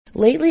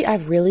Lately,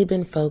 I've really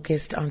been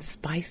focused on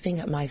spicing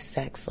up my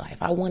sex life.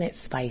 I want it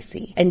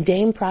spicy. And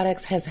Dame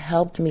Products has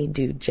helped me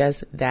do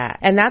just that.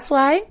 And that's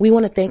why we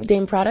want to thank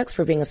Dame Products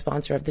for being a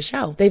sponsor of the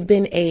show. They've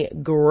been a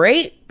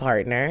great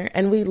partner,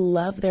 and we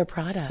love their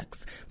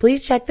products.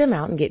 Please check them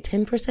out and get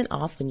 10%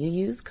 off when you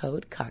use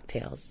code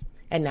COCKTAILS.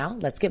 And now,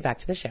 let's get back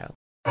to the show.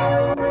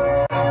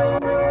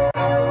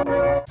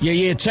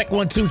 Yeah, check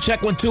 1 2,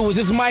 check 1 2. Is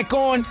this mic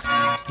on?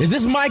 Is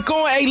this mic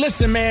on? Hey,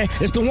 listen, man.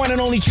 It's the one and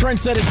only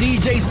trendsetter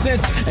DJ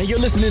Sense, and you're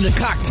listening to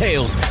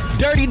Cocktails.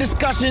 Dirty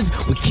discussions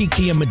with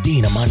Kiki and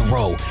Medina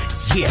Monroe.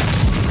 Yeah.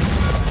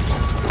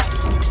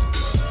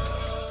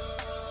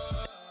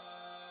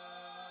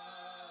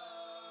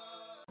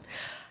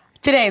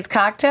 Today's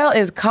cocktail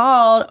is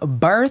called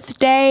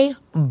Birthday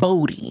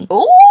Booty.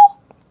 Ooh.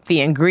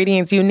 The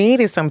ingredients you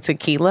need is some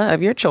tequila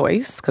of your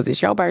choice, because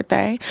it's your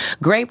birthday,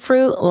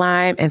 grapefruit,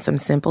 lime, and some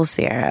simple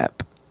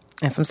syrup,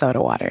 and some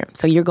soda water.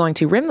 So you're going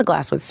to rim the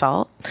glass with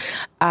salt.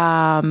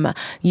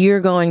 You're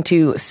going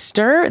to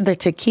stir the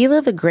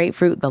tequila, the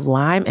grapefruit, the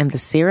lime, and the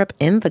syrup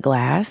in the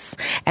glass.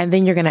 And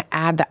then you're going to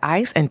add the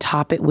ice and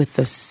top it with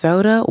the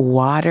soda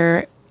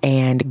water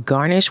and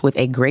garnish with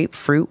a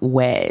grapefruit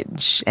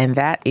wedge. And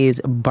that is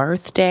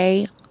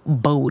Birthday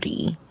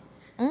Booty.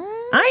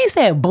 I ain't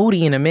said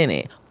booty in a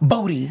minute.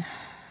 Booty.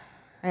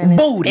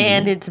 Booty.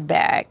 And it's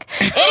back.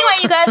 Anyway,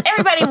 you guys,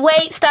 everybody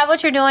wait. Stop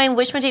what you're doing.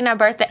 Wish Medina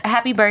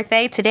happy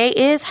birthday. Today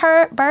is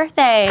her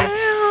birthday.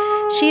 Ow.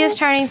 She is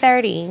turning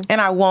 30. And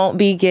I won't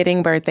be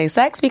getting birthday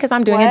sex because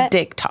I'm doing a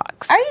dick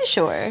tox. Are you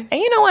sure? And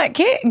you know what?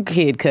 Kid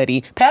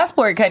Cudi,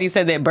 Passport Cudi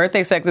said that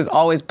birthday sex is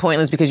always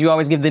pointless because you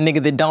always give the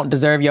nigga that don't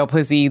deserve your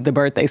pussy the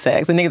birthday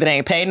sex. The nigga that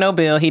ain't paid no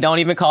bill, he don't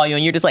even call you,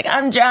 and you're just like,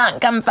 I'm drunk,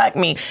 come fuck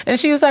me. And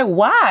she was like,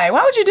 why?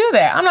 Why would you do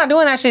that? I'm not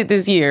doing that shit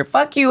this year.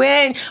 Fuck you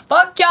and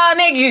fuck y'all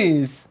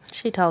niggas.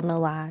 She told no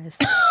lies.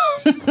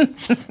 Like,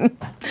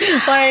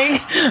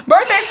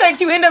 birthday sex,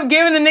 you end up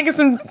giving the nigga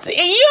some... You don't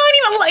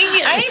even like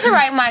it. I need to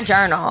write my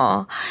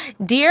journal.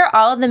 Dear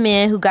all of the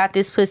men who got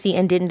this pussy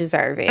and didn't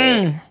deserve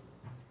it.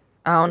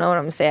 I don't know what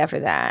I'm going to say after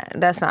that.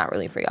 That's not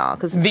really for y'all.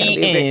 Cause it's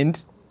the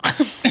end. I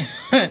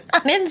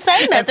didn't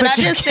say nothing. I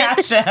just said...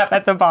 Cash App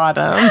at the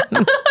bottom.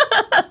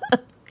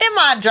 In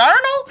my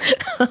journal?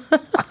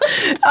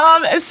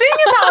 Seeing as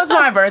how it's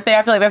my birthday,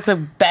 I feel like that's the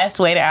best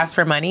way to ask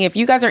for money. If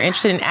you guys are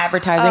interested in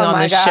advertising on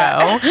the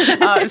show,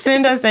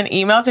 send us an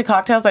email to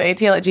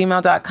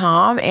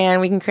cocktails.atl@gmail.com and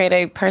we can create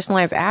a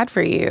personalized ad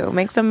for you.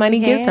 Make some money,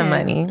 give some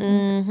money.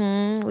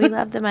 Mm-hmm. We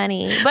love the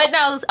money. But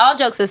no, all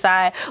jokes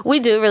aside, we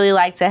do really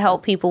like to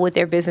help people with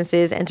their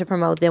businesses and to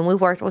promote them. We've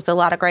worked with a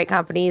lot of great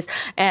companies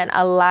and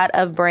a lot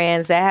of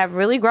brands that have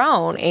really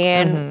grown.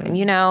 And,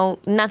 you know,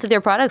 not that their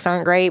products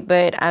aren't great,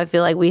 but I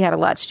feel like we had a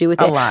lot to do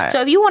with it.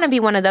 So if you want to be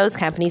one of those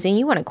companies and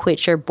you want to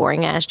quit your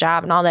boring ass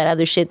job and all that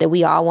other shit that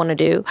we all want to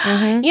do,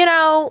 you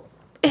know,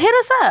 hit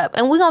us up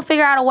and we're going to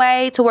figure out a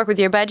way to work with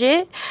your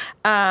budget.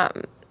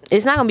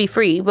 It's not going to be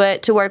free,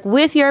 but to work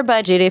with your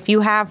budget if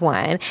you have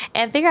one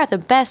and figure out the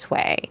best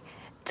way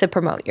to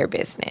promote your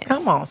business.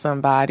 Come on,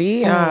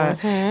 somebody.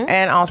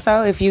 And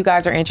also, if you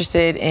guys are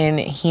interested in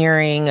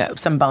hearing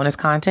some bonus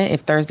content, if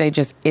Thursday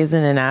just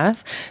isn't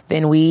enough,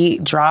 then we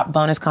drop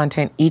bonus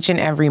content each and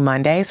every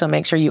Monday. So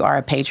make sure you are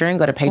a patron.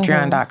 Go to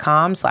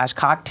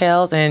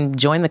patreon.com/cocktails and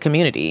join the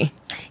community.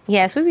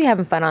 Yes, we be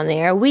having fun on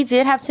there. We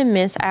did have to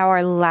miss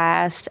our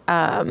last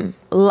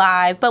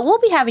live, but we'll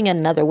be having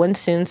another one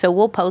soon, so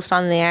we'll post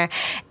on there.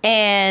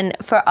 And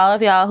for all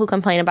of y'all who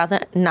complain about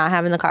not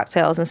having the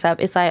cocktails and stuff,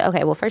 it's like,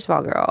 okay, well, first of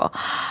all, girl,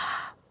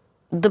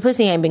 the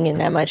pussy ain't been getting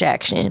that much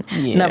action,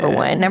 number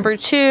one. Number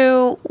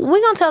two,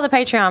 we're going to tell the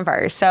Patreon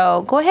first.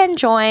 So go ahead and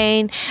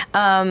join.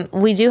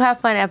 We do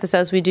have fun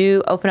episodes. We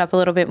do open up a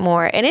little bit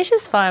more. And it's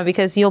just fun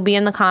because you'll be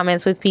in the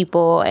comments with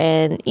people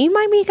and you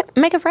might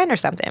make a friend or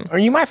something. Or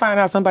you might find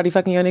out somebody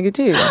fucking your nigga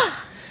too.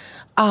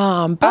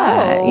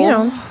 But, you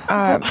know,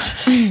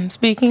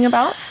 speaking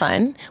about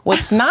fun,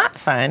 what's not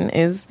fun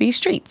is the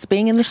streets,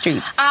 being in the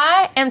streets.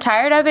 I am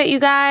tired of it, you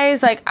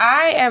guys. Like,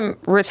 I am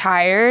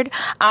retired.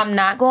 I'm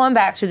not going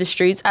back to the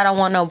streets. I don't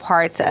want no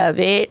parts of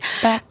it.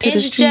 Back to the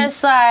streets. It's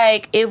just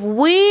like,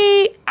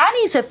 I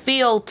need to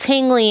feel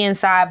tingly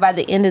inside by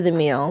the end of the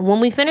meal.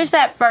 When we finish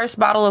that first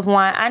bottle of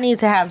wine, I need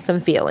to have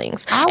some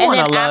feelings. And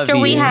then after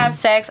we have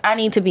sex, I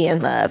need to be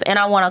in love. And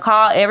I want to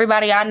call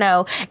everybody I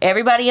know,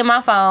 everybody in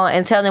my phone,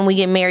 and tell them we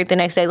get married the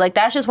next day. Like,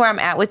 that's just where I'm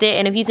at with it.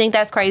 And if you think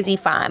that's crazy,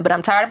 fine. But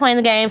I'm tired of playing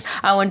the games.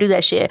 I don't want to do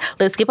that shit.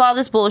 Let's skip all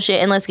this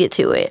bullshit and let's get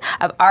to it.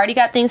 I've already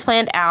got things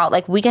planned out.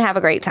 Like, we can have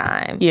a great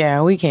time.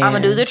 Yeah, we can. I'm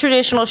going to do the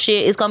traditional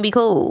shit. It's going to be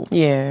cool.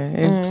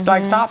 Yeah. It's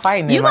like, stop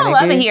fighting. You're going to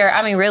love it here.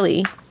 I mean,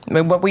 really.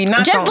 But we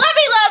not just let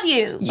me love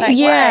you. Like,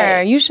 yeah,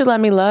 what? You should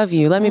let me love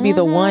you. Let me be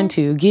the one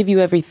to give you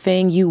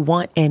everything you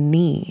want and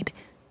need.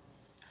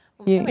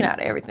 Maybe not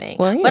everything.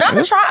 Well, yeah. But I'm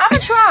going to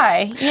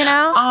try, you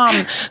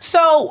know?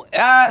 So,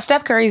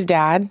 Steph Curry's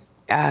dad,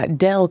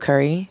 Del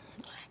Curry,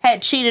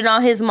 had cheated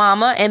on his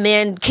mama and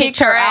then kicked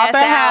her out ass the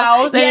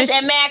house. Yes,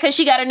 and mad because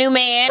she got a new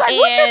man. Like, and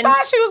what you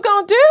thought she was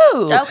gonna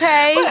do?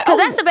 Okay, because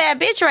that's a bad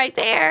bitch right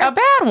there. A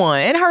bad one.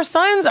 And her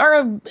sons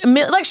are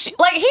like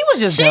he was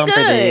just dumb good.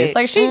 for this.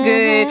 Like she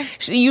good.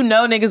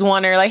 Niggas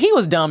want her. Like he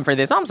was dumb for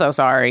this. I'm so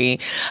sorry.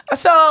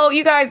 So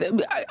you guys,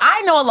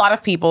 I know a lot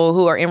of people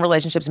who are in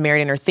relationships,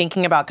 married, and are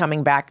thinking about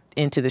coming back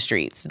into the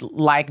streets,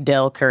 like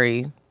Del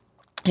Curry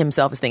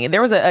himself is thinking.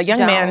 There was a young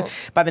man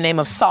by the name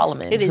of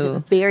Solomon. It is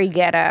very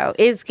ghetto.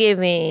 It's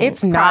giving.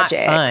 It's not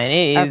projects, fun.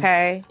 It is.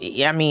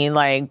 Okay. I mean,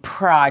 like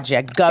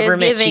project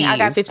government. It's giving. cheese. I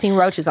got 15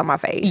 roaches on my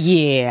face.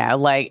 Yeah,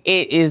 like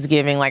it is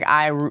giving. Like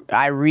I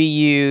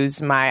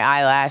reuse my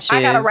eyelashes.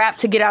 I got to rap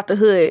to get out the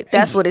hood.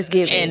 That's what it's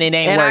giving. And it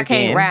ain't and working. I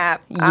can't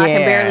rap. Yeah. I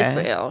can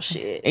barely spell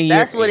shit.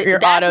 That's what it. You're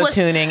that's auto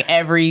tuning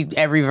every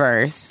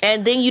verse,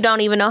 and then you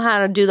don't even know how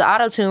to do the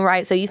auto tune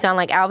right, so you sound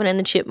like Alvin and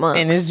the Chipmunks.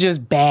 and it's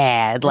just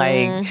bad.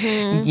 Like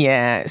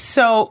yeah.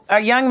 So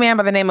a young man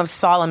by the name of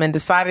Solomon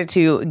decided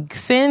to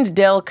send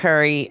Del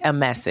Curry a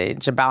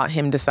message about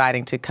him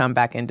deciding to come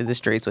back into the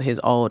streets with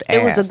his old ass.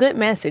 It was a good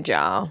message,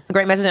 y'all. It's a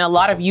great message, and a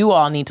lot of you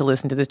all need to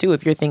listen to this too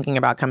if you're thinking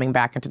about coming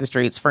back into the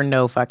streets for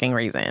no fucking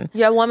reason.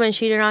 Your woman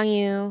cheated on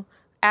you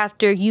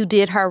after you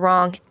did her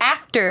wrong.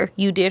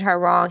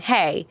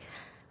 Hey,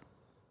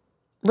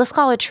 let's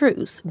call it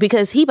truce,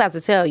 because he about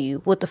to tell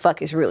you what the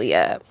fuck is really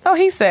up. So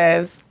he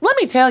says, let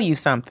me tell you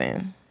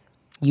something.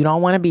 You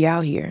don't want to be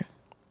out here.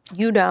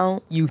 You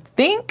don't. You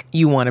think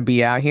you want to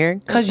be out here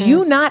because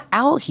you not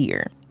out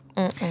here.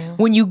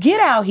 When you get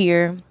out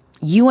here,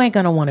 you ain't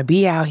going to want to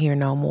be out here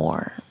no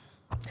more.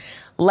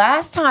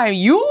 Last time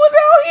you was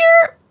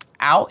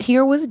out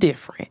here was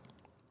different.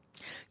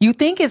 You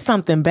think it's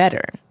something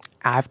better.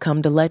 I've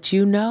come to let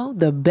you know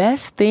the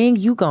best thing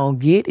you gonna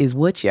get is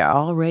what you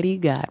already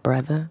got,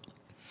 brother.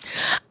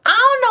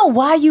 I don't know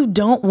why you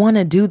don't want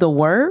to do the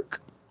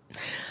work.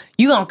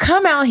 You gonna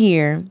come out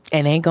here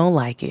and ain't gonna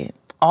like it.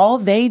 All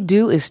they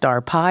do is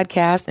start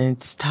podcasts and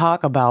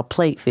talk about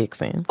plate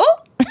fixing. Oh,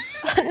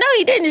 no,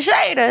 he didn't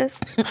shade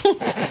us.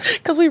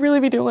 Because we really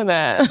be doing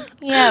that.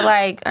 Yeah,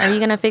 like, are you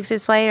going to fix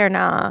his plate or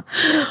nah?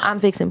 I'm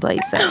fixing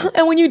plates. So.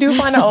 And when you do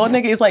find an old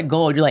nigga, it's like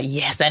gold. You're like,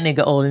 yes, that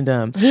nigga old and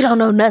dumb. He don't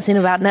know nothing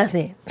about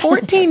nothing.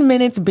 14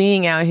 minutes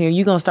being out here,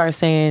 you going to start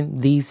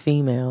saying these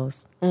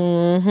females.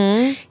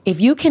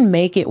 If you can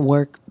make it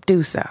work,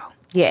 do so.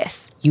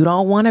 Yes. You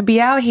don't want to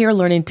be out here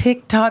learning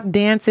TikTok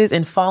dances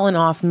and falling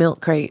off milk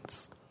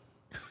crates.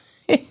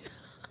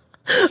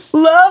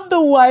 Love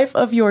the wife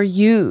of your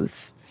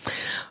youth.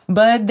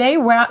 But they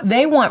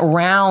want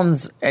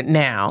rounds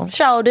now.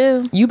 Sure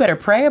do. You better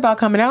pray about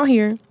coming out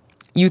here.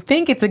 You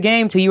think it's a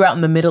game till you're out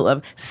in the middle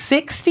of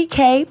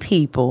 60K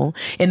people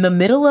in the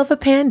middle of a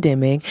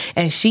pandemic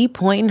and she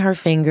pointing her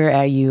finger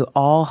at you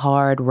all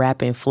hard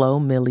rapping Flo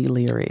Milli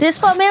lyrics. This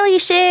Flo Milli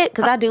shit?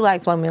 Because I do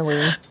like Flo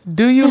Milli.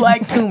 Do you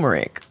like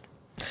turmeric?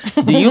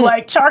 Do you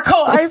like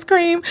charcoal ice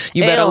cream?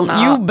 You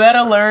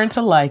better learn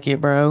to like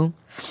it, bro.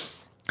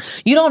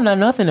 You don't know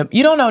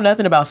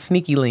nothing about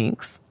sneaky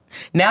links.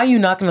 Now you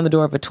knocking on the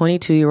door of a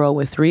 22-year-old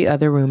with 3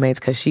 other roommates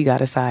because she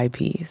got a side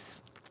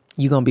piece.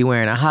 You gonna be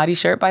wearing a hottie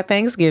shirt by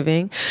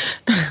Thanksgiving.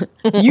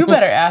 You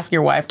better ask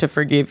your wife to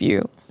forgive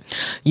you.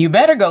 You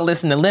better go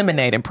listen to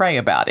Lemonade and pray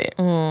about it.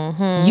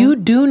 You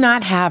do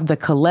not have the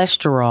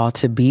cholesterol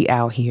to be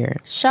out here.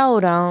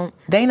 Sure don't.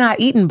 They not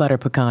eating butter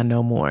pecan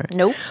no more.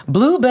 Nope.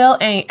 Bluebell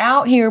ain't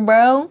out here,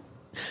 bro.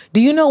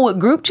 Do you know what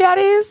group chat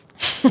is?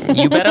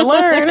 You better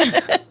learn,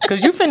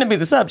 because you finna be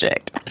the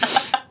subject.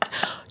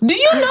 Do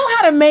you know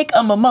how to make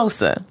a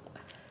mimosa?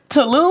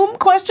 Tulum, ?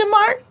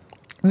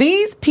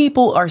 These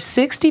people are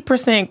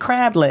 60%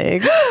 crab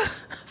legs,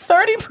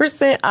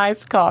 30%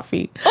 iced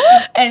coffee,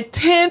 and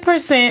 10%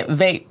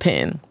 vape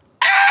pen.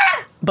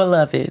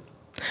 Beloved,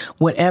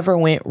 whatever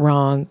went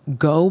wrong,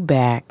 go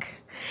back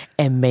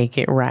and make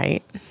it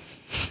right.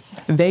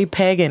 They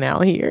pegging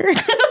out here.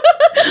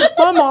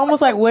 My mom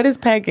was like, what is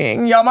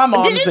pegging? Y'all, my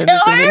mom said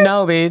this to me.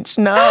 No, bitch,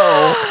 no.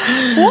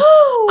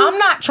 I'm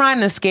not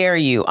trying to scare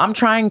you. I'm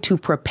trying to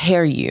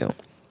prepare you.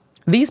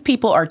 These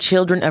people are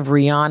children of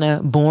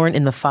Rihanna, born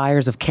in the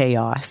fires of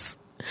chaos.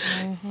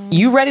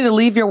 You ready to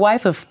leave your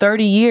wife of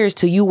 30 years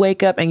till you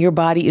wake up and your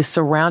body is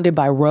surrounded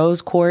by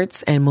rose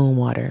quartz and moon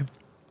water.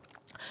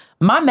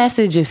 My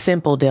message is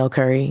simple, Del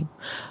Curry.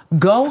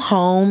 Go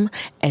home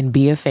and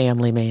be a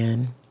family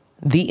man.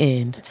 The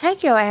end.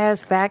 Take your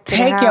ass back to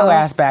Take your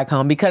ass back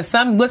home, because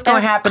what's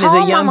going to happen is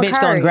a young bitch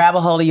going to grab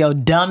a hold of your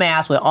dumb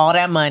ass with all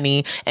that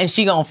money and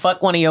she going to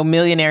fuck one of your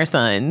millionaire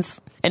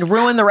sons and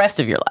ruin the rest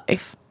of your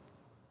life.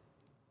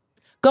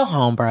 Go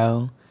home,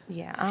 bro.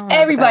 Yeah.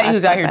 Everybody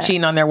who's out here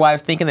cheating on their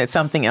wives thinking that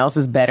something else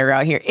is better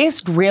out here.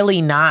 It's really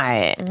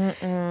not.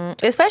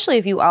 Especially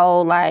if you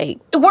old, like...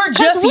 We're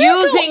just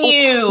using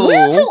you.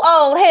 We're too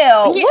old,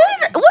 hell. Yeah.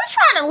 We're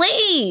trying to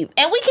leave.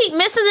 And we keep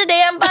missing the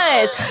damn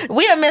bus.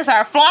 We done missed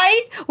our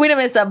flight. We done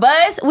missed the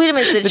bus. We done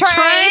missed the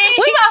train.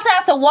 We about to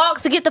have to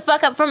walk to get the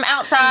fuck up from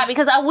outside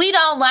because we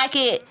don't like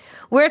it.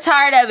 We're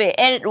tired of it.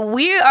 And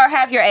we are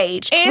half your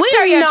age. It's we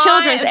are your not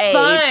children's age.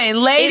 Fun.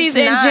 Ladies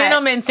It's and not.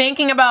 gentlemen,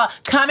 thinking about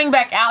coming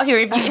back out here.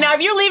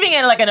 If you're leaving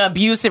in like an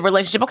abusive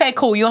relationship, okay,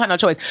 cool, you don't have no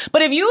choice.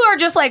 But if you are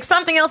just like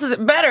something else is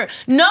better,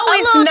 no,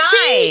 it's not.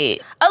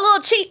 A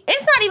little cheat.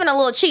 It's not even a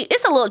little cheat.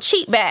 It's a little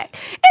cheat back.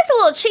 It's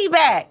a little cheat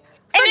back.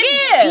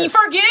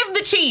 Forgive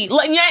the cheat.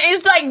 Like, yeah,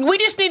 it's like we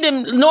just need to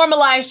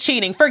normalize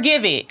cheating.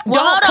 Forgive it. Well,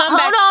 Don't come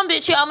back. Hold on,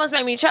 bitch. You almost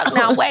made me choke.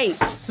 Now wait.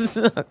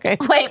 Okay.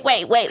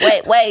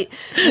 Wait.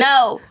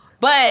 No,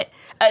 but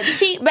a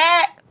cheat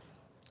back,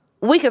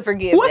 we could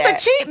forgive. What's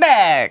that. a cheat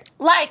back?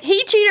 Like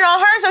he cheated on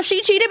her, so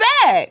she cheated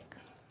back.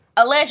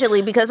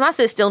 Allegedly, because my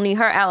sis still need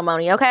her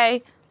alimony.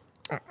 Okay.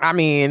 I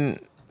mean,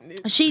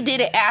 she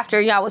did it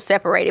after y'all was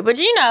separated. But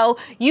you know,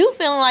 you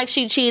feeling like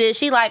she cheated.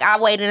 She like, I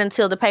waited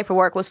until the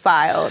paperwork was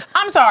filed.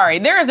 I'm sorry.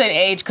 There is an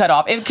age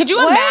cutoff. Could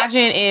you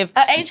imagine if...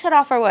 An age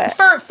cutoff for what?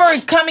 For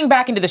coming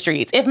back into the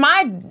streets. If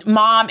my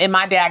mom and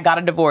my dad got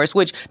a divorce,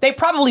 which they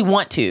probably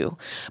want to,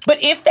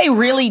 but if they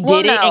really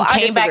did it and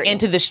came back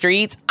into the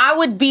streets, I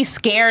would be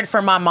scared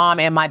for my mom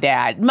and my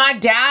dad. My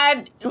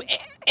dad...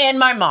 and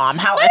my mom.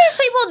 But there's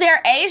people their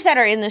age that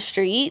are in the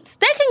streets.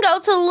 They can go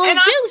to a little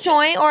juke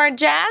joint or a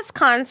jazz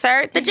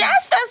concert. The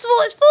jazz festival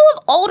is full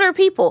of older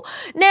people.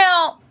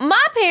 Now,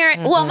 my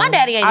parent, well, my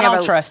daddy ain't I never...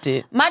 don't trust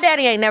it. My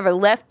daddy ain't never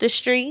left the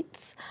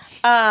streets.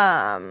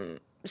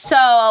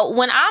 So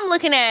when I'm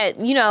looking at,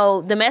 you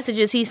know, the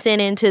messages he's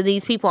sending to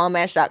these people on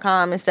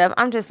Match.com and stuff,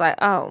 I'm just like,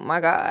 oh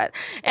my God.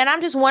 And I'm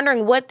just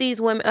wondering what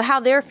these women, how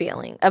they're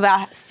feeling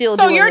about still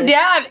doing So your this.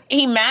 dad,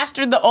 he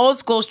mastered the old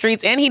school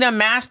streets and he done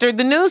mastered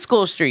the new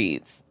school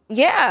streets.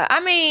 Yeah, I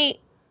mean,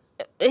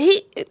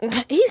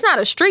 he's not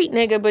a street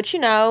nigga, but you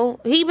know,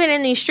 he been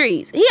in these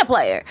streets. He a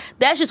player.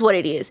 That's just what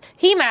it is.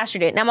 He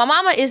mastered it. Now my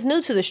mama is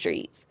new to the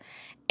streets.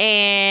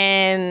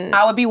 And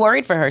I would be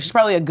worried for her. She's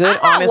probably a good,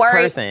 honest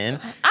person.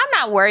 I'm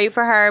not worried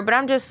for her, but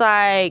I'm just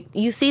like,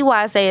 you see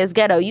why I say it's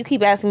ghetto. You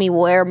keep asking me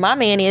where my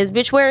man is.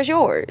 Bitch, where is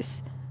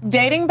yours?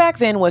 Dating back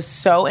then was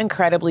so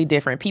incredibly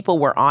different. People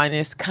were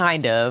honest,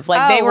 kind of.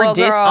 Like, they were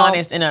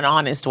dishonest in an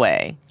honest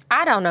way.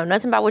 I don't know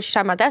nothing about what you're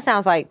talking about. That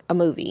sounds like a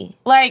movie.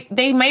 Like,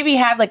 they maybe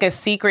had like a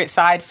secret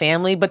side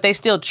family, but they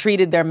still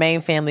treated their main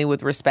family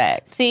with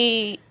respect.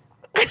 See.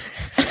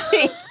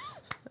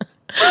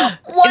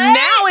 What?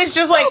 Now it's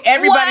just like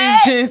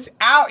everybody's just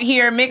out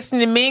here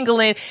mixing and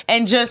mingling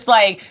and just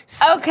like,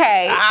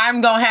 okay, I'm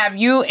gonna have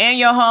you and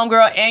your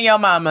homegirl and your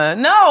mama.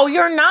 No,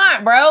 you're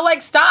not, bro.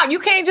 Like, stop. You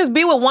can't just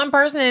be with one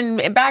person.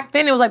 And back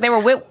then it was like they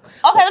were with.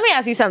 Okay, let me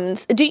ask you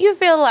something. Do you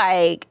feel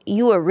like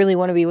you would really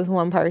want to be with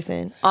one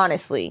person?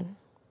 Honestly.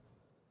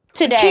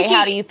 Today, Kiki,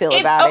 how do you feel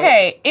about it?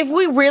 Okay, if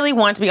we really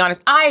want to be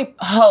honest, I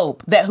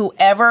hope that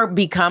whoever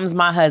becomes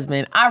my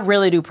husband, I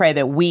really do pray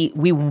that we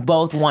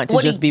both want to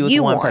just be with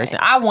one person.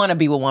 I want to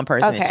be with one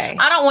person. Okay.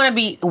 I don't want to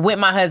be with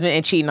my husband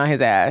and cheating on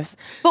his ass.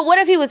 But what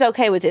if he was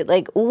okay with it?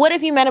 Like, what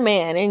if you met a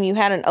man and you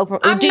had an open...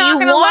 I'm do not you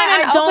gonna want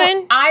lie, an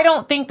open... I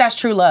don't think that's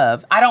true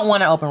love. I don't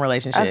want an open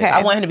relationship. Okay.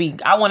 I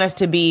want us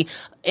to be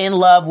in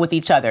love with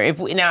each other. If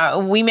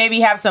we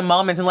maybe have some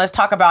moments and let's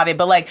talk about it,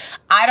 but like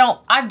I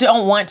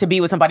don't want to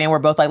be with somebody and we're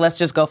both like, let's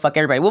just go fuck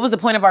everybody. What was the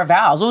point of our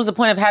vows? What was the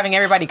point of having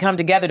everybody come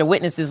together to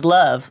witness this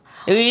love?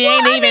 It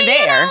ain't even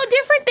there. You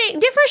know,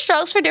 different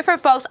strokes for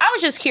different folks. I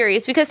was just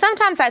curious because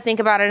sometimes I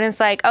think about it and it's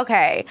like,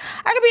 okay,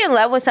 I could be in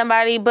love with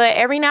somebody, but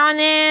every now and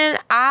then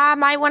I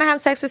might want to have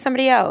sex with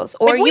somebody else.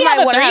 Or if we you might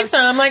have a want to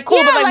threesome, like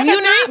cool, but like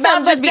you're not about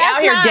to just be out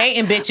here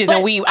dating bitches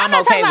and I'm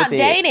not okay talking with about it.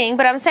 dating,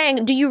 but I'm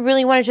saying, do you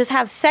really want to just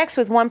have sex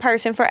with one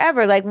person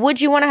forever? Like, would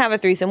you want to have a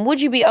threesome?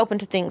 Would you be open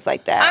to things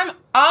like that? I'm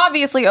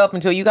obviously open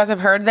to it. You guys have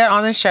heard that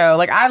on the show.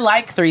 Like, I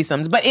like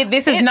threesomes, but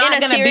this is not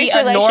going to be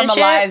a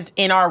normalized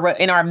in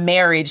our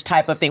marriage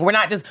type of thing. We're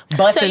not just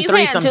busting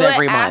threesomes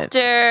every month.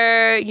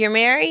 After you're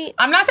married?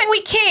 I'm not saying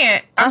we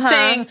can't. I'm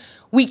saying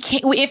we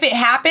can't. If it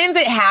happens,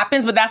 it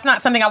happens. But that's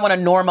not something I want to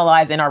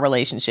normalize in our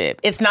relationship.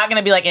 It's not going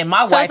to be like, and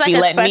my wife be letting me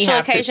have. So it's like a special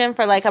occasion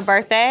for like a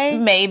birthday.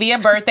 Maybe a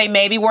birthday.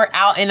 Maybe we're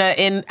out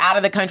out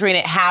of the country and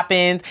it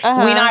happens.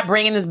 We're not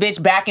bringing this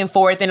bitch back and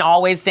forth and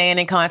always staying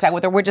in contact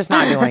with her. We're just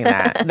not doing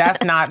that.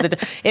 That's not if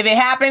it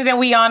happens and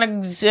we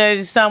on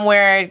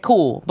somewhere,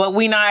 cool. But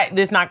we not.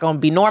 This not going to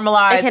be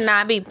normalized. It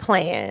cannot be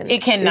planned.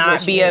 It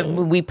cannot be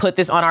we put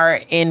this on our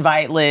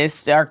invite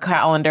list, our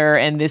calendar,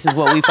 and this is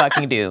what we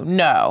fucking do.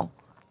 No.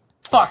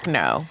 Fuck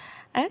no.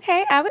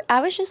 Okay,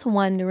 I was just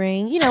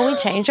wondering. You know, we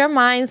change our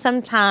minds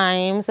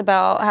sometimes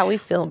about how we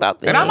feel about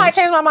things. And I might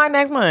change my mind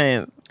next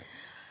month.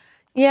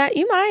 Yeah,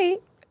 you might.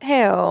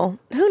 Hell,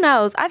 who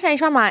knows? I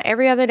change my mind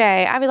every other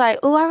day. I be like,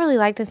 oh, I really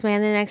like this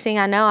man. The next thing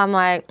I know, I'm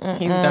like,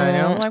 he's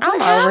done. I'm like,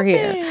 I'm over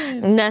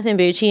here. Nothing,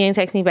 bitch. He ain't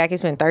text me back.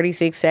 It's been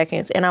 36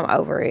 seconds, and I'm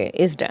over it.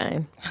 It's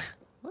done.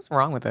 What's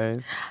wrong with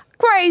us?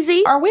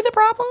 Crazy. Are we the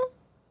problem?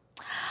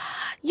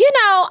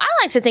 I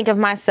like to think of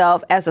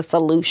myself as a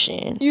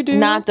solution. You do?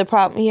 Not the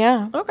problem.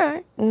 Yeah.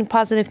 Okay.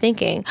 Positive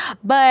thinking.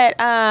 But,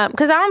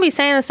 because I don't be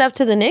saying the stuff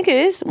to the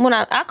niggas when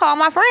I call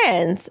my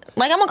friends.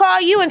 Like, I'm going to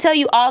call you and tell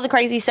you all the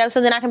crazy stuff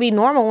so then I can be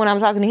normal when I'm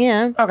talking to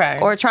him. Okay.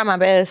 Or try my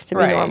best to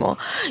be normal.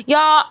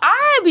 Y'all,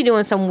 I be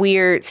doing some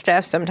weird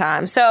stuff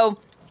sometimes. So,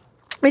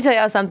 let me tell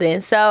y'all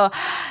something. So,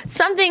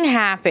 something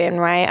happened,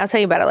 right? I'll tell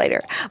you about it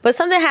later. But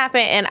something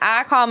happened, and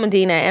I called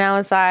Medina, and I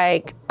was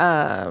like, hold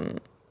on,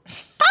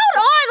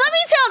 let me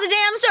tell the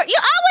damn story. You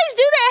always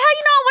do that. How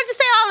you know what to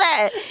say all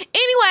that?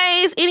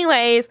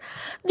 Anyways,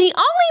 the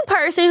only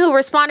person who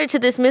responded to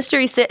this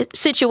mystery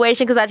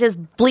situation, because I just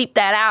bleeped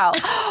that out,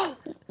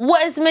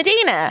 was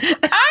Medina.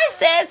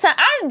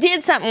 I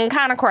did something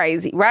kind of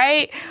crazy,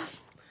 right?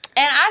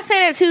 And I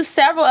said it to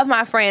several of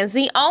my friends.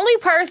 The only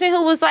person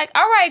who was like,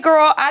 all right,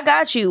 girl, I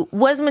got you,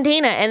 was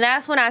Medina. And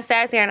that's when I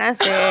sat there and I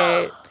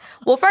said,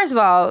 well, first of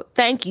all,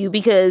 thank you,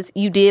 because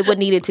you did what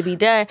needed to be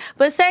done.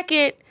 But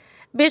second,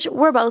 bitch,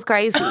 we're both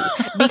crazy.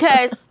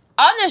 Because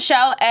on the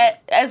show,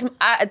 as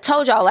I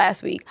told y'all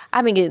last week,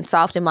 I've been getting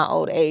soft in my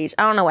old age.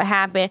 I don't know what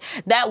happened.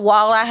 That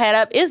wall I had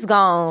up is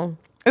gone.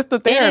 It's the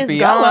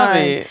therapy. I love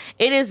it.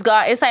 It is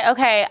gone. It's like,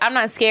 okay, I'm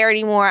not scared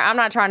anymore. I'm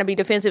not trying to be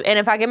defensive. And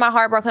if I get my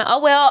heart broken,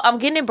 oh, well, I'm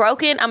getting it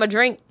broken. I'm going to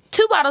drink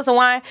 2 bottles of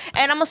wine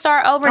and I'm going to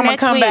start over next week. I'm going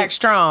to come back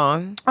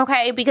strong.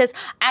 Okay, because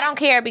I don't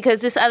care, because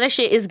this other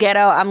shit is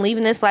ghetto. I'm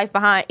leaving this life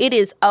behind. It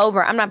is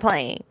over. I'm not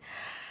playing.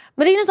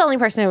 Medina's the only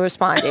person who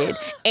responded.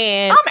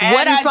 And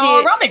I'm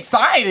I'm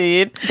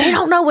excited. They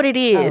don't know what it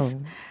is.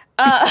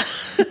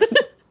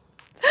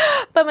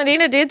 But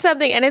Medina did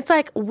something, and it's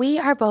like, we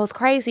are both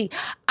crazy.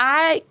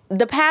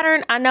 The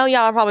pattern, I know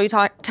y'all are probably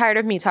tired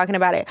of me talking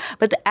about it,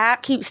 but the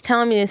app keeps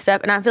telling me this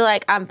stuff, and I feel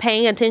like I'm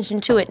paying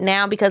attention to it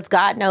now because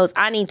God knows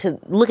I need to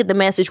look at the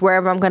message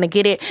wherever I'm going to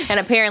get it, and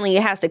apparently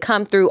it has to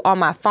come through on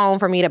my phone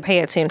for me to pay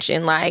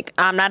attention. Like,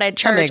 I'm not at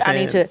church. I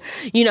need to,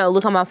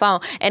 look on my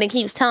phone, and it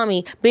keeps telling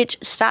me, bitch,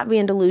 stop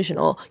being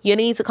delusional. You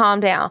need to calm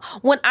down.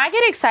 When I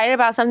get excited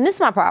about something, this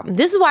is my problem.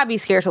 This is why I be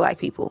scared to like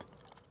people.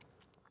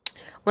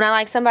 When I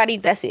like somebody,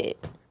 that's it.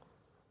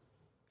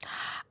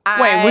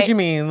 Wait, what you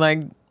mean?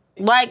 Like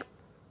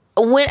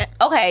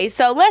okay,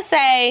 so let's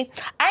say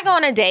I go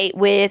on a date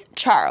with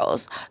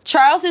Charles.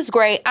 Charles is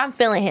great. I'm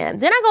feeling him.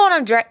 Then I go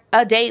on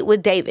a date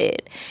with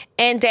David.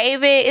 And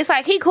David, it's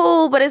like, he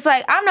cool, but it's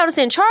like, I'm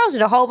noticing Charles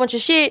did a whole bunch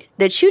of shit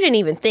that you didn't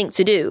even think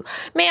to do.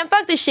 Man,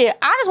 fuck this shit.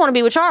 I just want to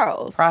be with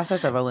Charles.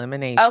 Process of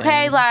elimination.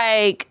 Okay,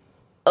 like,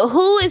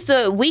 who is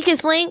the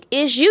weakest link?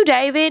 It's you,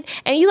 David.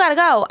 And you gotta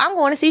go. I'm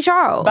going to see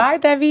Charles. Bye,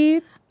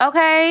 David.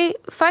 Okay,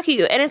 fuck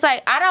you. And it's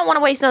like, I don't want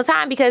to waste no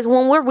time, because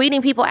when we're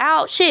weeding people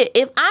out, shit,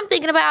 if I'm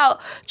thinking about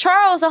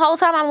Charles the whole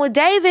time I'm with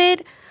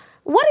David,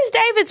 what is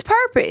David's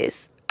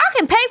purpose? I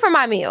can pay for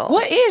my meal.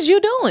 What is you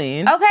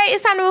doing? Okay,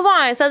 it's time to move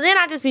on. So then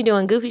I just be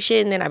doing goofy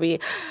shit, and then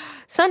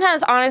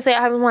sometimes honestly,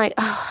 I'm like,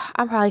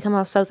 I'm probably coming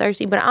off so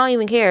thirsty, but I don't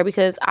even care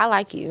because I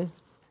like you.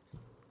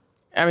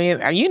 I mean,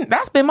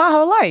 that's been my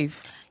whole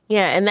life.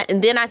 Yeah,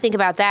 and then I think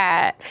about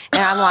that,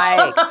 and I'm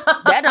like,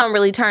 that don't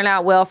really turn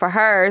out well for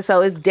her,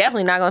 so it's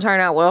definitely not gonna turn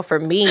out well for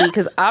me,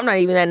 because I'm not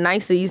even that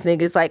nice to these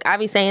niggas. Like, I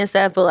be saying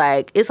stuff, but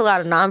like, it's a lot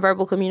of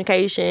nonverbal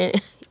communication.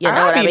 You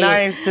know what I mean?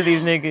 Nice to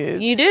these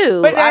niggas. You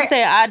do. But I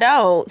say I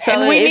don't.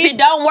 So if it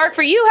don't work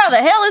for you, how the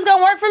hell is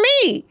gonna work for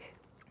me?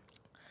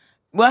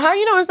 Well, how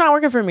you know it's not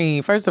working for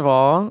me, first of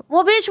all?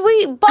 Well, bitch,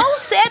 we both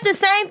said the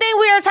same thing.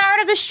 We are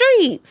tired of the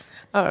streets.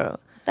 Oh.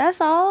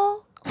 That's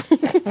all.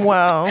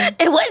 Wow.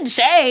 It wasn't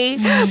shade,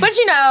 but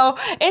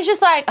it's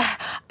just like,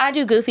 I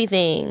do goofy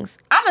things.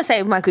 I'm gonna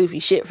save my goofy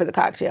shit for the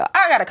cocktail.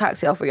 I got a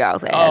cocktail for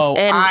y'all's ass. Oh,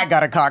 and I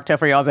got a cocktail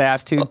for y'all's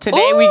ass too.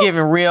 Today we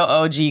giving real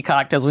OG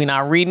cocktails. We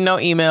not reading no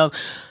emails.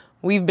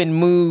 We've been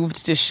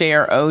moved to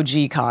share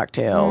OG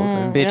cocktails,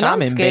 and bitch,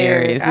 I'm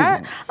embarrassed.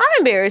 I'm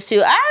embarrassed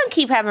too. I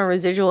keep having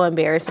residual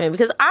embarrassment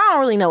because I don't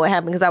really know what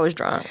happened because I was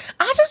drunk.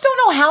 I just don't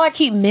know how I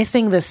keep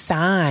missing the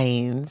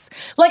signs.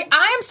 Like,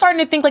 I am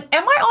starting to think, like,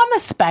 am I on the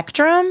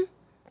spectrum?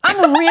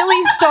 I'm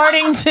really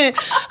starting to think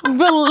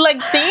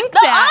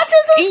that.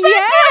 Autism spectrum?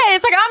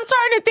 Yes, like, I'm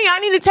starting to think I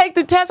need to take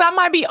the test. I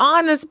might be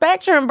on the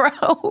spectrum, bro.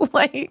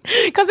 Like,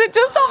 because it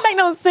just don't make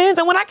no sense.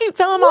 And when I keep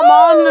telling my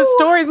mom the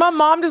stories, my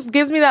mom just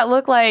gives me that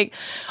look like,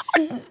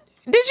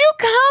 did you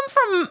come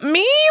from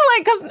me?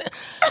 Like, because I'll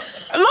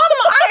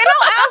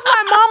ask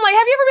my mom, like,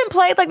 have you ever been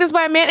played like this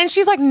by a man? And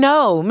she's like,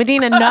 no,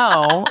 Medina,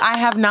 no, I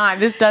have not.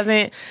 This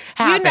doesn't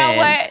happen. You know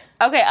what?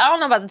 Okay, I don't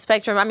know about the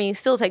spectrum. I mean,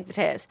 still take the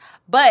test.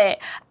 But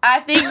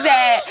I think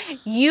that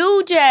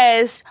you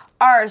just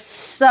are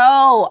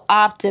so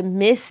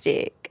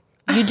optimistic.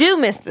 You do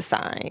miss the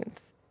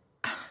signs.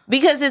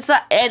 Because it's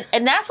like,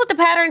 and that's what the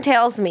pattern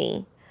tells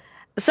me.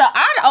 So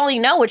I only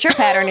know what your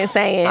pattern is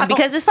saying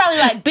because it's probably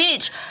like,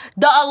 bitch,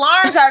 the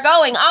alarms are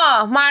going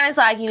off. Mine is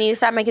like, you need to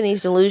stop making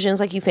these delusions.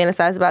 Like you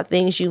fantasize about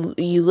things. You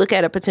look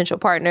at a potential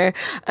partner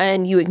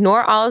and you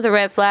ignore all of the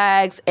red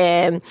flags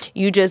and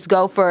you just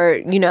go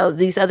for,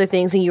 these other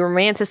things and you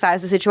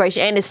romanticize the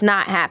situation and it's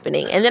not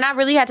happening. And then I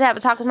really had to have a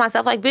talk with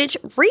myself like, bitch,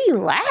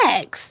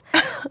 relax.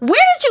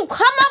 Where did you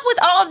come up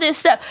with all of this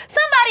stuff?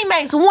 Somebody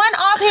makes one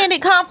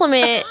offhanded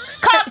comment.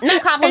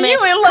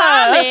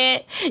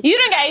 You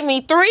done gave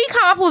me 3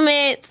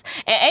 compliments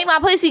and ate my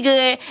pussy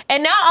good,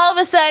 and now all of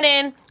a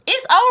sudden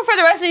it's over for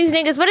the rest of these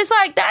niggas. But it's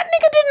like, that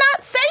nigga did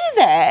not say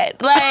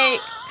that. Like,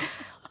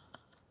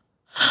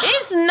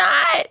 it's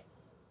not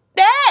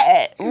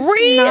that.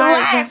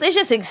 Relax. It's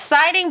just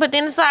exciting, but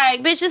then it's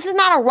like, bitch, this is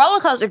not a roller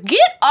coaster.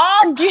 Get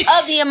off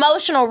of the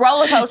emotional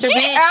roller coaster, bitch.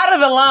 Get out of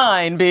the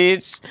line,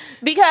 bitch.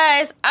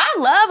 Because I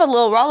love a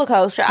little roller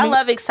coaster. I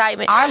love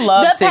excitement. I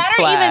love Six Flags.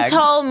 The pattern even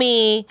told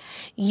me,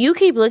 you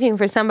keep looking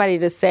for somebody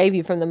to save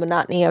you from the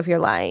monotony of your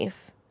life.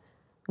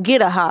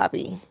 Get a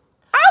hobby.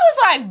 I was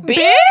like,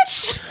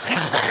 bitch. First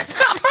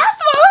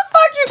of all, what the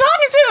fuck you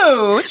talking to?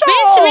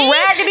 Bitch, me.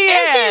 Raggedy and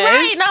ass. she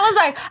right. And I was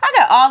like, I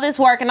got all this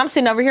work and I'm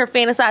sitting over here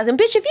fantasizing.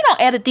 Bitch, if you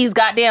don't edit these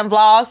goddamn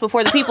vlogs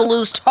before the people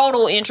lose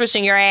total interest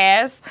in your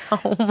ass.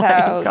 Oh my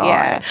God.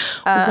 Yeah.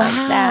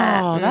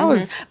 Wow. That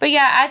was... But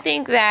yeah, I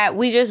think that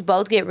we just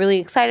both get really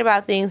excited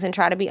about things and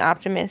try to be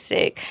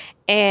optimistic.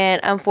 And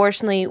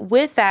unfortunately,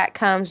 with that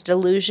comes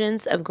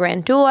delusions of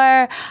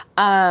grandeur,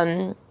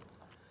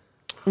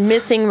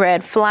 missing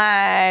red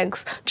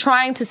flags,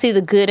 trying to see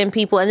the good in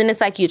people. And then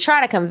it's like you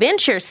try to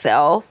convince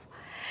yourself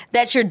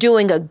that you're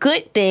doing a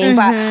good thing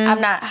by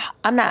I'm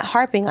not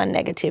harping on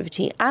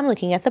negativity. I'm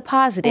looking at the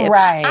positive.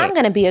 Right. I'm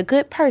going to be a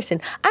good person.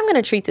 I'm going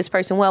to treat this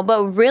person well.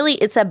 But really,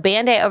 it's a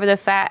Band-Aid over the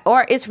fact,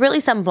 or it's really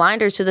some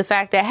blinders to the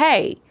fact that,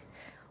 hey,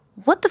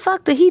 what the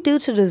fuck did he do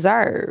to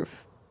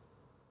deserve?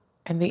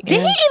 And did he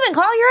even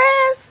call your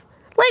ass?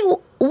 Like,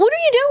 what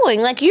are you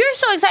doing? Like, you're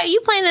so excited. You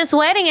plan this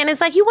wedding, and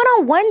it's like you went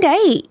on one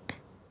date.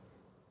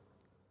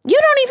 You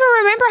don't even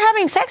remember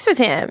having sex with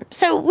him.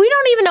 So we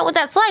don't even know what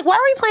that's like. Why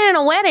are we planning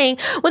a wedding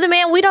with a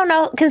man we don't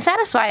know can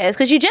satisfy us?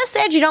 Because you just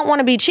said you don't want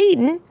to be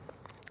cheating.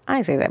 I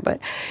didn't say that, but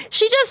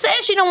she just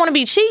said she don't want to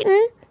be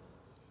cheating.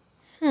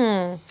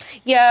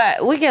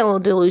 Yeah, we get a little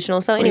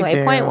delusional. So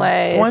anyway, point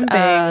was... One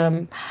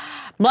thing...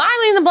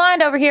 blindly the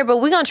blind over here, but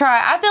we're going to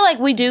try. I feel like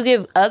we do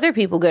give other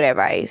people good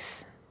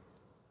advice.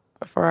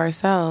 For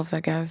ourselves,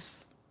 I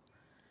guess.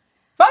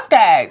 Fuck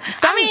that.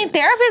 I mean,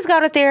 therapists go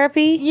to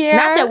therapy. Yeah.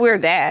 Not that we're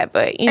that,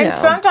 but, And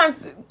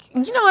sometimes,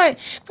 you know what?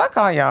 Fuck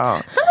all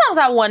y'all. Sometimes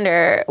I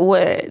wonder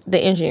what the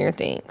engineer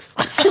thinks.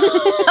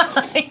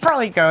 He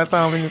probably goes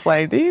home and is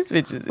like, these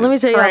bitches Let me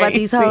tell you about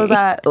these hoes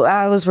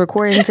I was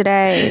recording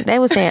today. They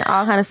were saying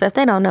all kind of stuff.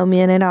 They don't know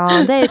men at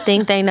all. They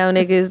think they know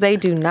niggas. They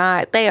do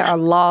not. They are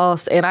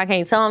lost, and I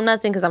can't tell them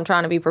nothing because I'm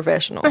trying to be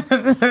professional.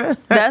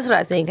 That's what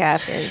I think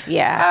happens.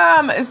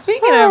 Yeah.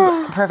 Speaking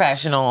of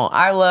professional,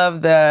 I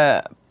love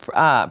the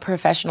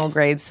professional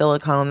grade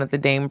silicone that the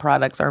Dame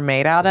products are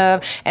made out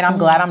of, and I'm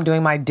glad I'm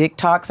doing my dick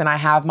talks and I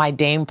have my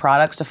Dame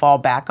products to fall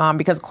back on,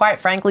 because quite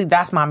frankly,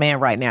 that's my man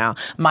right now.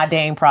 My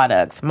Dame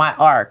products, my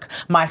ARC,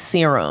 my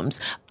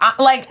serums. And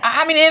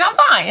I'm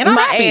fine, and I'm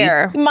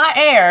happy. My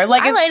air.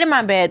 Like, I laid in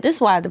my bed. This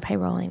is why the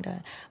payroll ain't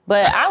done.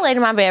 But I laid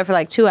in my bed for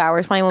like 2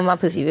 hours playing with my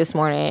pussy this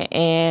morning,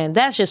 and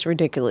that's just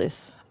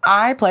ridiculous.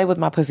 I play with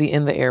my pussy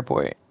in the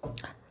airport.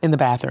 In the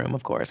bathroom,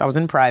 of course. I was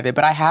in private,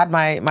 but I had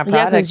my product.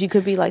 Yeah, because you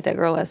could be like that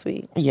girl last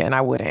week. Yeah, and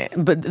I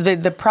wouldn't. But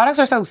the products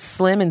are so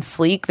slim and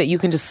sleek that you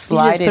can just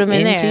slide it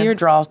into your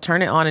drawers,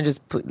 turn it on, and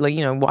just put,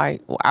 why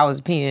I was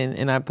peeing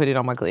and I put it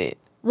on my clit.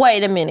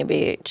 Wait a minute,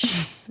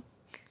 bitch.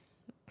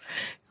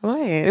 What?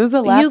 It was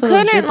the last. You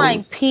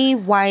couldn't pee,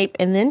 wipe,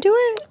 and then do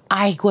it?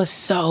 I was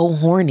so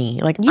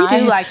horny. You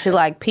do like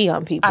to pee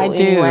on people. I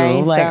do.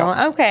 Anyway,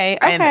 so okay.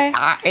 And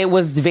it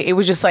was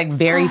just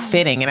very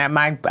fitting, and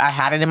I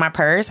had it in my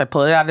purse. I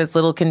pulled it out of this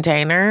little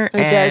container.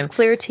 It does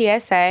clear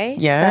TSA.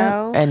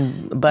 Yeah,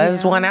 and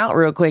buzzed one out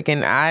real quick,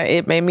 and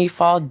it made me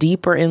fall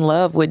deeper in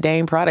love with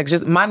Dame products.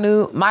 Just my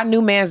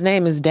new man's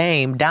name is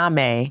Dame.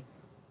 Dame.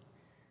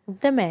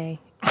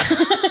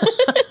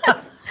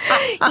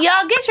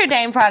 Y'all get your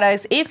Dame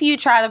products. If you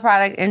try the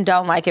product and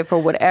don't like it for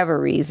whatever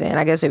reason,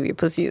 I guess if your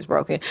pussy is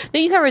broken,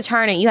 then you can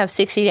return it. You have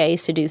 60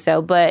 days to do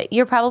so, but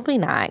you're probably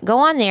not. Go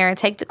on there and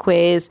take the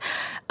quiz.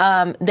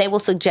 They will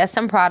suggest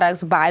some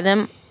products. Buy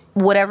them.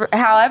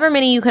 However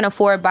many you can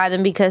afford, buy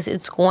them, because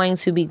it's going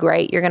to be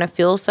great. You're going to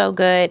feel so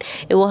good.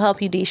 It will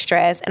help you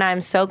de-stress. And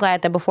I'm so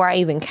glad that before I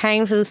even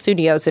came to the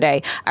studio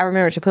today, I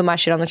remembered to put my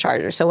shit on the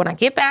charger. So when I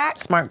get back,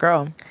 smart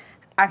girl,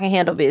 I can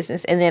handle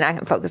business, and then I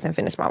can focus and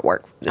finish my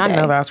work for the I day.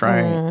 know that's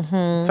right.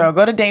 Mm-hmm. So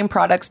go to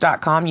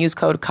dameproducts.com, use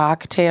code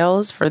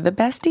cocktails for the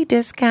bestie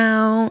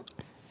discount.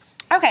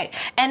 Okay,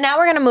 and now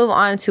we're going to move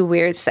on to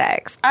weird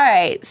sex. All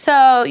right,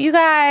 so you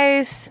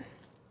guys...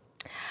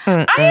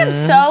 I am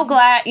so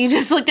glad you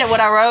just looked at what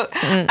I wrote.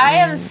 I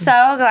am so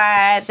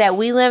glad that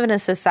we live in a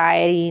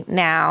society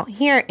now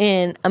here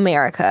in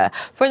America.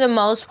 For the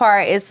most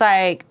part, it's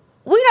like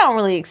we don't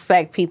really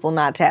expect people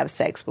not to have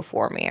sex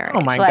before marriage.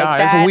 Oh my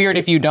God, it's weird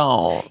if you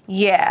don't.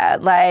 Yeah,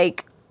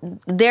 like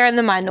they're in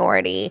the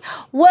minority.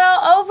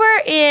 Well,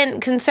 over in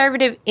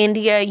conservative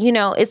India, you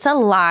know, it's a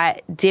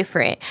lot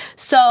different.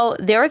 So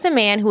there was a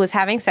man who was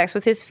having sex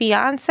with his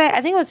fiance.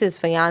 I think it was his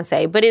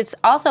fiance, but it's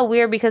also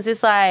weird because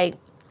it's like,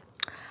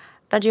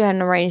 thought you had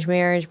an arranged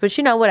marriage, but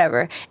you know,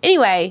 whatever.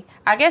 Anyway,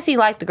 I guess he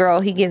liked the girl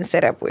he getting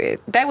set up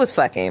with. They was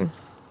fucking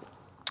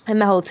in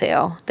the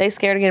hotel. They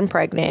scared of getting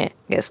pregnant.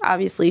 I guess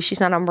obviously she's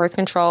not on birth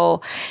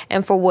control.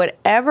 And for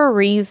whatever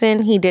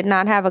reason, he did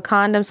not have a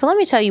condom. So let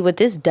me tell you what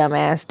this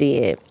dumbass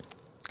did.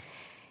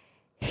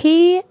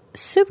 He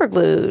super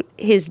glued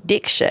his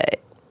dick shut.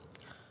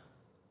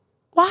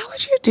 Why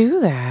would you do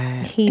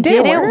that? He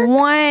didn't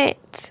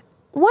want...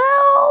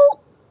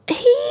 Well,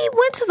 he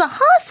went to the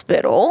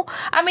hospital.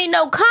 I mean,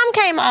 no, cum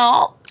came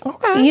out.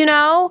 Okay. You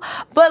know?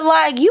 But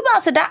like, you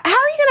about to die. How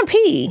are you going to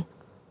pee?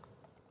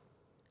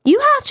 You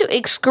have to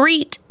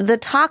excrete the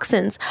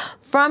toxins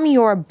from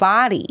your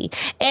body.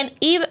 And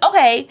even,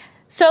 okay,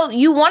 so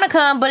you want to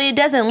come, but it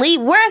doesn't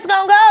leave. Where's it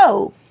going to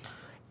go?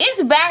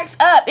 It's backed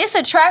up. It's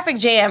a traffic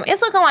jam.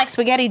 It's looking like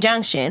Spaghetti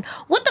Junction.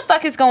 What the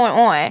fuck is going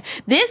on?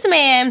 This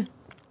man,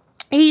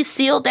 he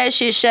sealed that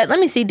shit shut. Let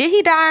me see. Did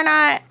he die or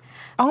not?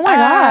 Oh my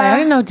God. I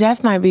didn't know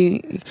death might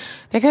be...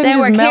 They couldn't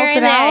just melt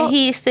it out? That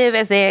adhesive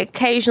as they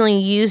occasionally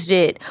used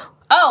it.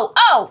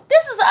 Oh,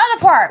 this is the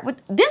other part.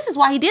 This is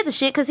why he did the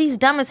shit, because he's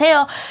dumb as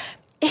hell.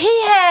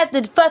 He had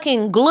the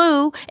fucking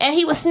glue, and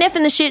he was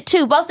sniffing the shit,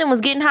 too. Both of them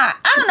was getting hot.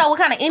 I don't know what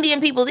kind of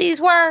Indian people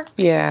these were.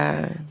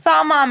 Yeah.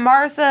 Salman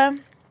Mirza,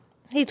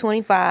 he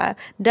 25.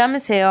 Dumb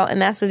as hell, and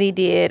that's what he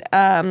did.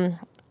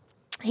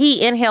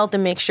 He inhaled the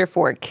mixture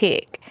for a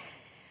kick.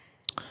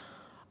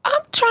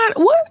 I'm trying...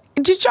 What?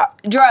 Did y'all...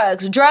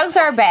 Drugs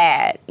are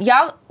bad.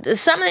 Y'all,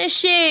 some of this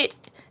shit...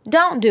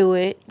 Don't do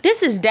it.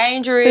 This is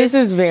dangerous. This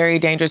is very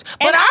dangerous.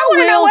 But and I want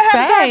to know what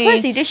happened to say, her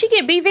pussy. Did she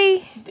get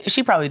BV?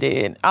 She probably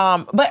did.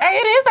 But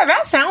it is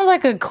that sounds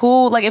like a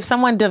cool, like if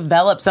someone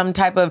developed some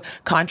type of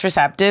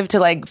contraceptive to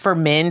like for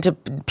men to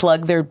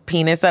plug their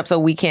penis up so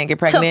we can't get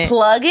pregnant. To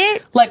plug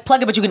it? Like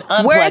plug it, but you can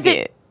unplug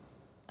it.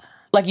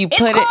 Like you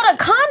put it's called a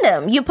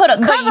condom. You put a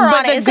cover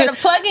on it instead of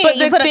plugging it.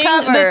 You put a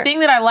cover. The thing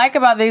that I like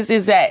about this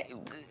is that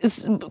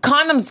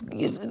condoms,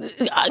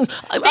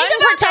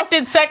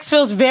 unprotected sex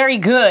feels very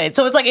good.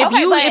 So it's like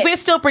if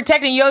it's still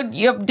protecting your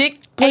dick,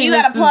 and you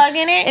got a plug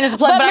in it, and it's a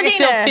plug, but I can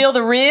still feel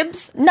the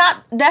ribs.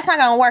 That's not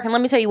gonna work. And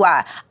let me tell you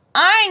why.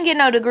 I ain't get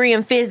no degree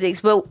in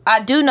physics, but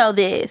I do know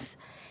this.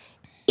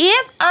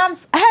 If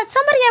had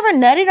somebody ever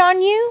nutted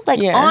on you,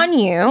 on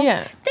you,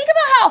 think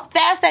about how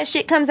fast that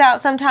shit comes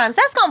out. Sometimes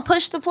that's gonna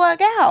push the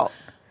plug out.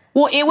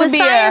 Well, it would the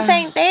science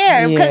ain't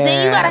there because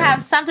then you gotta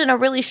have something to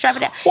really strap it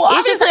down. Well,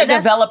 it's just a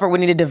developer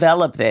would need to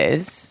develop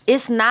this.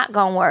 It's not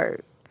gonna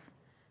work.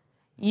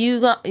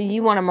 You want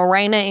a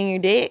Mirena in your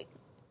dick,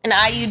 an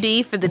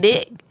IUD for the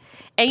dick,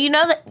 and you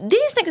know that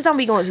these niggas don't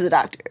be going to the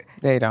doctor.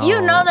 They don't. You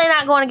know they're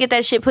not going to get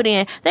that shit put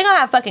in. They're gonna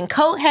have fucking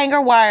coat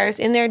hanger wires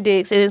in their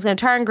dicks, and it's gonna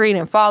turn green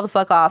and fall the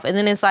fuck off. And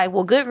then it's like,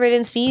 well, good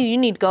riddance to you. You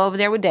need to go over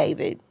there with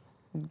David.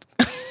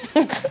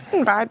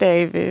 Bye,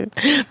 David.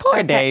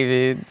 Poor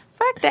David.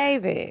 Fuck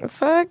David.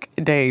 Fuck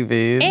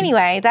David.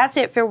 Anyway, that's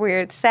it for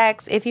Weird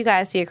Sex. If you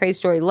guys see a crazy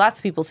story, lots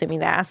of people sent me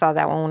that. I saw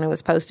that one when it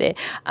was posted.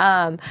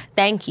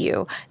 Thank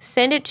you.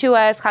 Send it to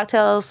us,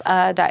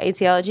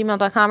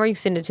 cocktails.atl@gmail.com, or you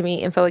can send it to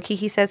me,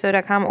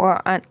 info@kikisaidso.com,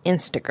 or on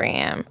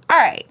Instagram. All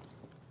right.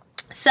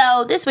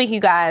 So this week, you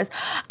guys,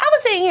 I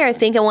was sitting here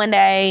thinking one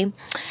day,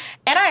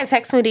 and I had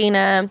texted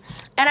Medina,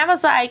 and I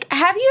was like,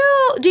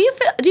 do you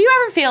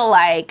ever feel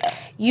like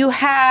you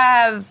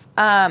have,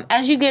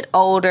 as you get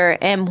older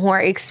and more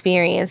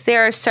experienced,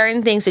 there are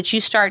certain things that you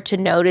start to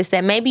notice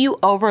that maybe you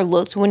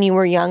overlooked when you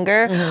were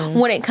younger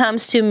when it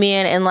comes to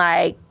men and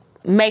like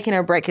making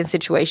or breaking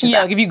situations?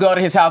 Yeah, like if you go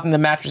to his house and the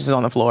mattress is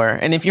on the floor,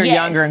 and if you're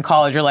younger in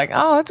college, you're like,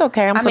 oh, it's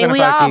okay. I'm still gonna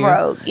fuck you. We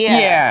all broke.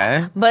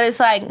 Yeah. But it's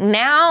like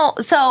now,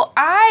 so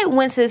I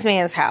went to this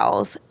man's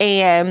house,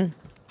 and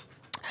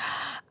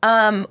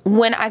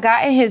when I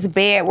got in his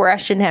bed, where I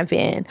shouldn't have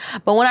been,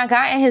 but when I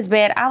got in his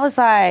bed, I was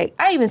like,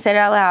 I even said it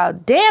out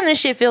loud, damn,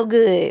 this shit feel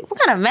good. What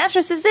kind of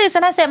mattress is this?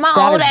 And I said, my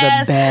old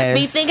ass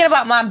be thinking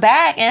about my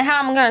back and how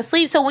I'm gonna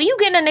sleep. So when you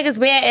get in a nigga's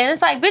bed and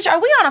it's like, bitch, are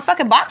we on a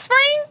fucking box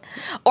spring?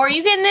 Or are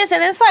you getting this?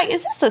 And it's like,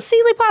 is this a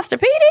Sealy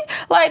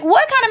Posturepedic? Like,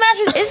 what kind of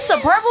mattress? Is this a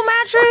purple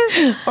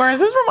mattress? Or is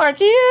this from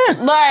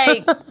IKEA?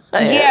 Like,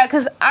 yeah,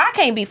 because I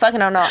can't be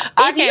fucking on no.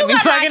 If you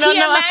got an IKEA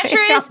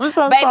mattress, I'm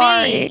so baby,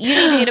 sorry. you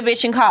need to get a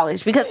bitch in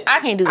college because I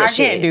can't do this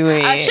shit. I can't do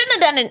it. I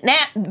shouldn't have done it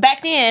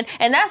back then,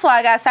 and that's why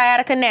I got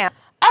sciatica now.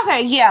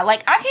 Okay, yeah,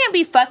 like I can't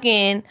be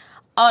fucking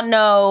on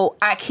no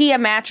IKEA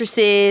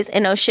mattresses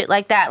and no shit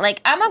like that. Like,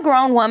 I'm a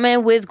grown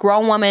woman with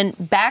grown woman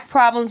back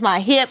problems,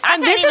 my hip. I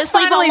can't even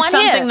sleep on one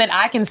something hip. that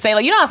I can say.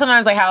 Like, you know how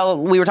sometimes, like, how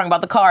we were talking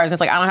about the cars.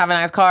 It's like, I don't have a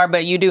nice car,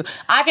 but you do.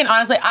 I can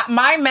honestly,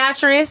 my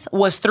mattress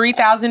was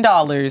 $3,000.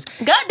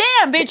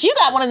 Goddamn, bitch, you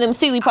got one of them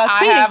Sealy Posturepedics,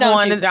 I have don't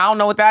one. you? I don't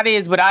know what that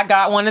is, but I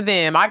got one of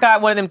them. I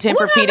got one of them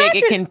Tempur-Pedic.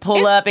 It can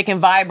pull up. It can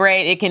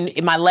vibrate. It can.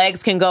 My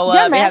legs can go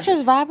Your up.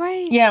 mattress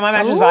vibrate? Yeah, my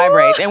mattress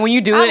vibrates. And when you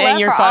do it and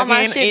you're all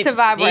my fucking, shit to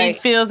vibrate.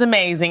 it feels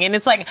amazing. And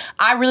it's like,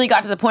 I really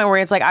got to the point where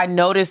it's like, I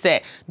noticed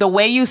that the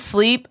way you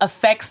sleep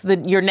affects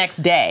your next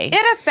day.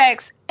 It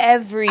affects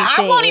everything.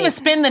 I won't even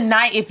spend the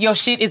night if your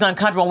shit is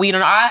uncomfortable.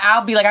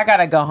 I'll be like, I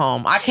gotta go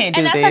home. I can't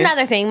do this. And that's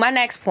another thing. My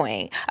next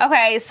point.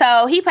 Okay,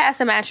 so he passed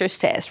the mattress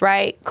test,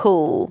 right?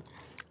 Cool.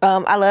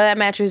 I love that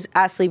mattress.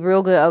 I sleep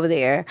real good over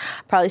there.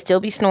 Probably still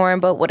be snoring,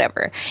 but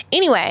whatever.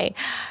 Anyway,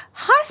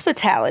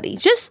 hospitality.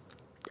 Just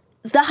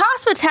the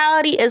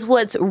hospitality is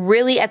what's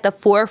really at the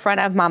forefront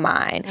of my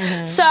mind.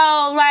 Mm-hmm. So,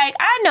 like,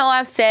 I know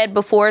I've said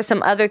before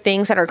some other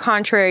things that are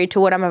contrary to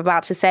what I'm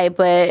about to say,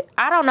 but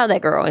I don't know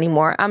that girl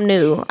anymore. I'm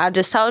new. I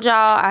just told y'all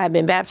I have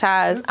been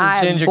baptized.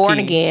 I am born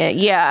again.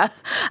 Yeah.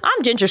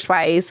 I'm Ginger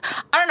Spice.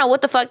 I don't know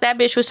what the fuck that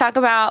bitch was talking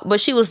about, but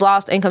she was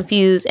lost and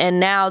confused, and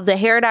now the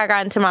hair dye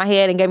got into my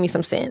head and gave me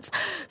some sense.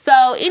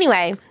 So,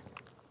 anyway,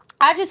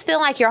 I just feel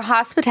like your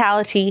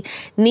hospitality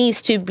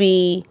needs to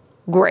be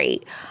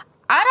great.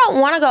 I don't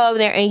want to go over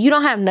there and you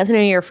don't have nothing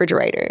in your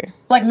refrigerator.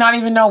 Like, not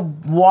even no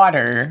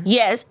water.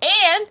 Yes,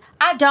 and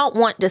I don't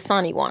the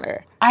Dasani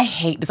water. I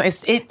hate this.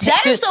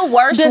 That is the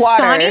worst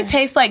water. Dasani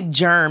tastes like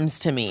germs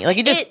to me. Like,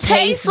 it just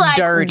tastes like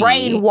dirty.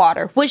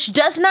 Rainwater, which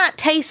does not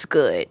taste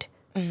good.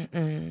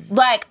 Mm-mm.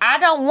 Like, I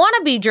don't want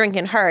to be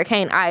drinking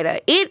Hurricane Ida.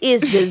 It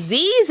is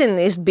disease in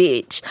this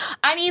bitch.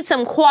 I need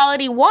some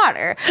quality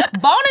water.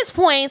 Bonus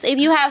points if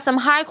you have some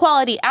high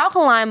quality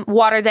alkaline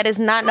water that is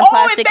not in a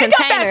plastic container. If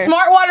they got that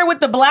smart water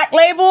with the black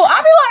label,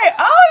 I'll be like,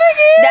 oh,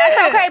 nigga.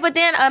 That's okay. But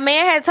then a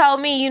man had told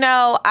me,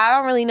 I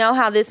don't really know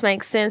how this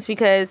makes sense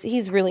because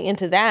he's really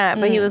into that.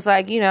 But he was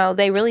like,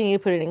 they really need to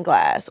put it in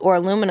glass or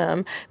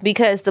aluminum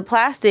because the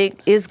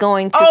plastic is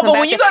going to but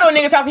when you go to a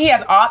nigga's house and he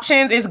has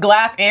options, it's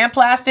glass and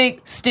plastic.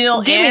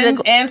 Still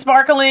and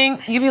sparkling,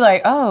 you'd be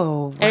like,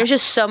 oh. And it's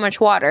just so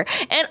much water.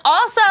 And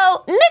also,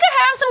 nigga,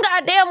 have some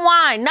goddamn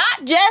wine,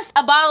 not just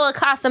a bottle of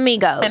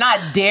Casamigos. And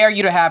I dare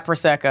you to have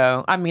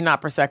Prosecco. I mean,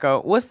 not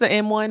Prosecco. What's the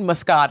M1?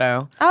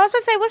 Moscato. I was about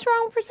to say, what's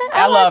wrong with Prosecco?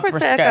 I love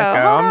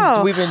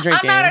Prosecco. We've been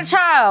drinking. I'm not a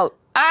child.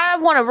 I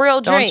want a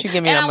real drink. Don't you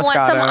give me and a Moscato. I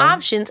want some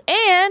options.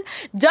 And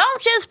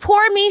don't just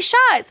pour me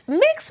shots.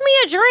 Mix me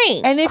a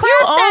drink. And if you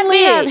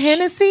only have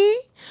Hennessy,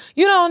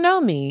 you don't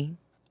know me.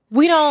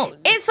 We don't.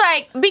 It's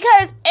like,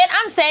 because, and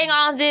I'm saying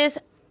all of this,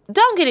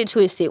 don't get it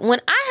twisted. When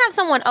I have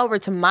someone over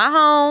to my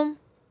home,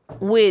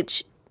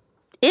 which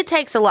it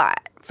takes a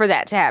lot for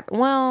that to happen.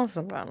 Well,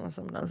 sometimes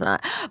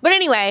not. But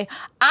anyway,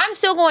 I'm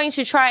still going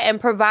to try and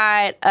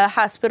provide a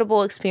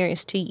hospitable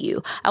experience to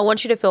you. I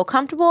want you to feel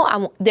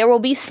comfortable. There will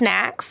be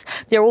snacks.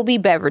 There will be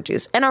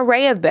beverages, an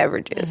array of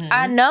beverages. Mm-hmm.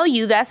 I know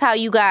you. That's how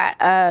you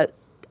got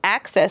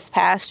access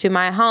pass to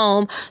my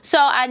home. So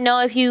I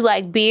know if you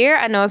like beer,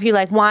 I know if you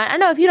like wine, I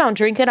know if you don't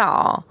drink at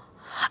all.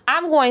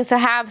 I'm going to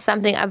have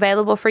something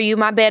available for you.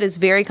 My bed is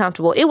very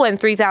comfortable. It wasn't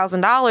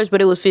 $3,000,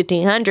 but it was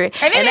 $1,500. And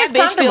that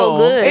bitch feel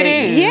good. It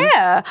is.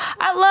 Yeah.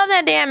 I love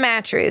that damn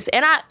mattress.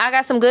 And I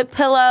got some good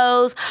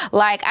pillows.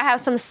 Like, I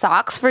have some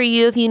socks for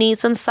you if you need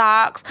some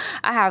socks.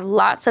 I have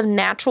lots of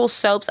natural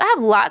soaps. I have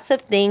lots of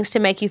things to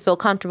make you feel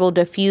comfortable.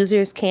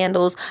 Diffusers,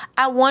 candles.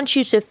 I want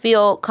you to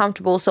feel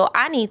comfortable. So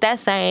I need that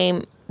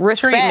same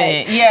respect.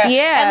 Treatment.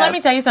 Yeah. And let me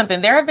tell you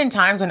something. There have been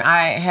times when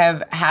I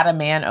have had a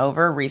man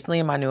over recently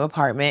in my new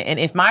apartment, and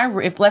if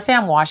let's say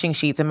I'm washing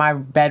sheets and my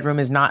bedroom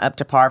is not up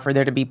to par for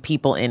there to be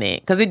people in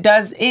it, because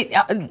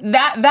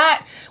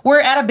that we're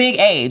at a big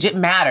age. It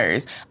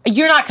matters.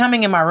 You're not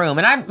coming in my room,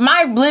 and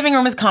my living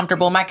room is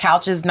comfortable. My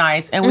couch is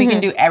nice, and we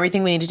can do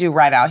everything we need to do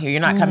right out here.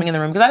 You're not coming in the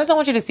room because I just don't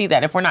want you to see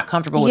that if we're not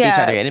comfortable with each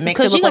other. It makes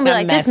it look like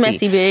I'm messy. This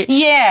messy bitch.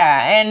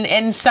 Yeah,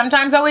 and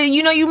sometimes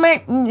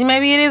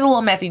maybe it is a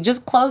little messy.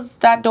 Just close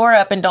that door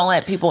up and don't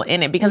let people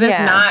in it, because it's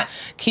not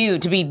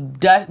cute to be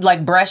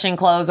brushing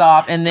clothes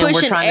off and then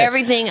pushing we're trying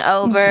everything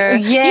over.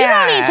 Yeah. You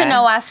don't need to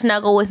know I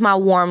snuggle with my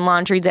warm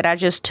laundry that I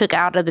just took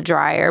out of the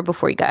dryer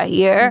before you got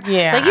here.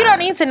 Yeah. Like, you don't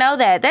need to know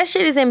that. That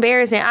shit is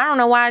embarrassing. I don't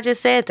know why I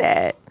just said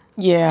that.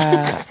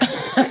 Yeah.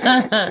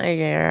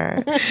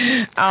 Yeah.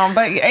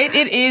 But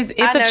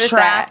it's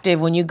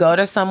attractive when you go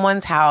to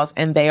someone's house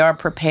and they are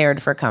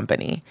prepared for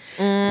company.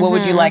 Mm-hmm. What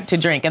would you like to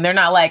drink? And they're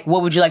not like,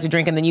 what would you like to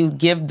drink? And then you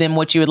give them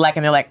what you would like,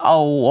 and they're like,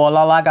 oh, well,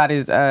 all I got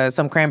is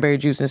some cranberry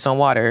juice and some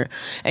water.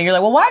 And you're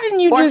like, well, why didn't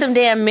you or some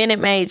damn Minute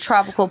Maid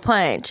tropical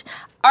punch?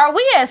 Are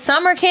we at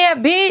summer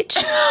camp,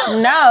 bitch?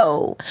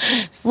 No.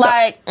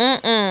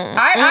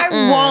 I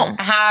won't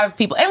have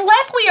people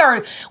unless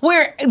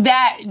we're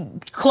that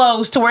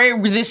close to where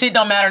this shit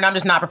don't matter and I'm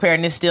just not prepared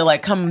and it's still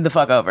like come the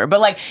fuck over. But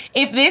like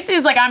if this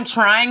is like I'm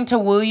trying to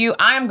woo you,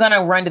 I'm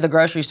gonna run to the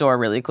grocery store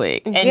really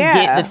quick and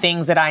get the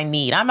things that I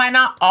need. I might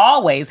not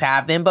always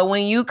have them, but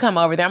when you come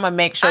over there, I'm gonna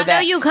make sure that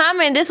I know you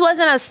coming. This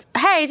wasn't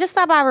hey, just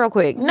stop by real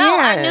quick. No,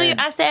 I knew you.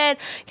 I said,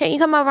 can you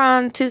come over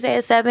on Tuesday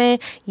at 7?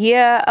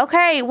 Yeah,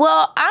 okay.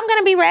 Well, I'm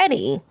gonna be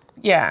ready.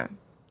 Yeah.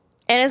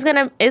 And it's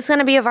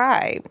gonna be a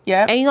vibe.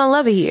 Yeah. And you're gonna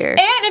love it here.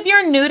 And if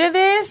you're new to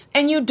this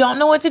and you don't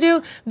know what to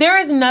do, there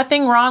is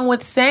nothing wrong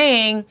with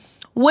saying,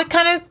 what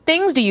kind of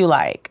things do you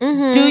like?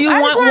 Mm-hmm. Do you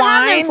want wine?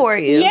 Have them for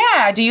you.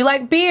 Yeah. Do you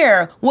like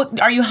beer? What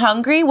are you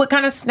hungry? What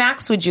kind of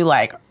snacks would you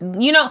like?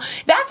 You know,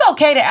 that's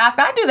okay to ask.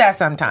 I do that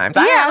sometimes.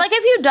 Like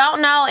if you don't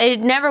know,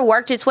 it never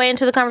worked its way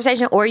into the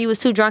conversation, or you was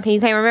too drunk and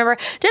you can't remember,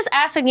 just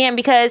ask again,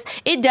 because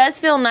it does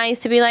feel nice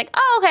to be like,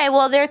 oh, okay,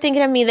 well, they're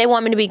thinking of me. They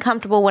want me to be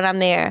comfortable when I'm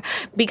there.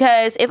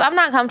 Because if I'm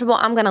not comfortable,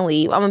 I'm gonna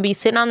leave. I'm gonna be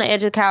sitting on the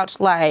edge of the couch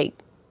like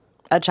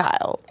a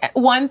child.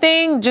 One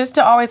thing just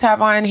to always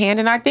have on hand,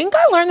 and I think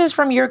I learned this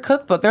from your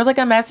cookbook. There's like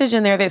a message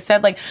in there that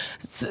said like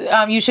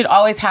you should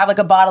always have like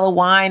a bottle of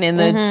wine in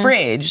the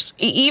fridge,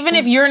 even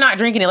if you're not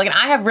drinking it. Like, and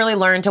I have really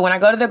learned to, when I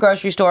go to the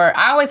grocery store,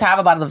 I always have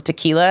a bottle of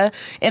tequila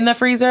in the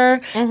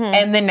freezer,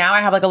 and then now I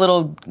have like a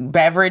little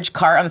beverage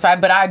cart on the side.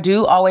 But I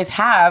do always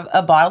have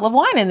a bottle of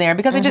wine in there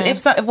because it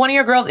just, if one of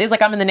your girls is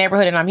like, I'm in the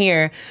neighborhood and I'm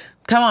here.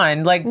 Come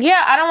on, like...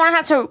 Yeah, I don't want to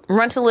have to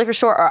run to the liquor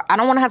store, or I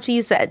don't want to have to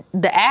use the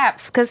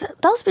apps, because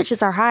those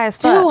bitches are high as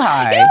fuck. Too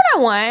high. You know what I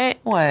want?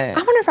 What? I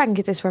wonder if I can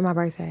get this for my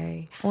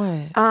birthday.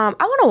 What? I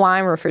want a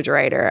wine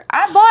refrigerator.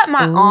 I bought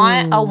my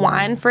aunt a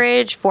wine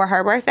fridge for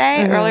her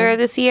birthday earlier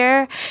this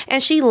year,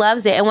 and she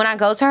loves it. And when I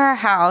go to her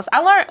house, I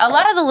learned a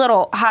lot of the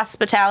little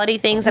hospitality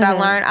things that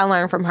I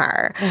learned from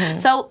her.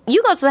 So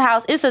you go to the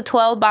house, it's a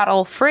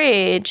 12-bottle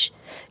fridge.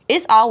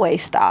 It's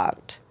always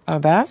stocked. Oh,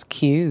 that's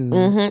cute.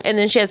 And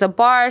then she has a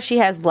bar. She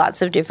has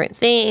lots of different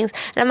things.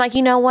 And I'm like,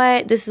 you know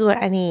what? This is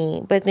what I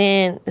need. But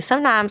then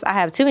sometimes I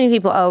have too many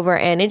people over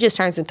and it just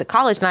turns into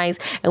college nights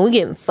and we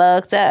getting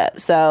fucked up.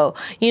 So,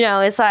 you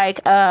know, it's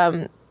like,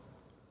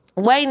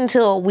 wait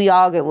until we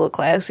all get a little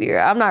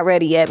classier. I'm not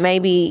ready yet.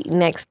 Maybe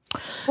next.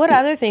 What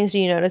other things do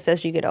you notice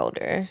as you get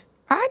older?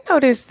 I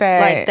noticed that.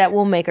 Like, that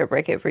will make or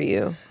break it for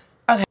you.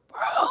 Okay.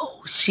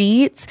 Bro,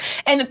 sheets.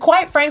 And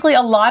quite frankly,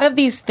 a lot of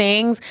these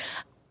things,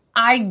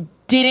 I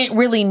didn't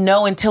really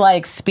know until I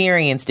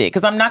experienced it,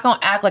 because I'm not going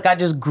to act like I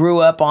just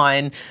grew up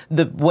on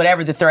the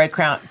whatever the thread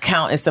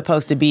count is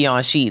supposed to be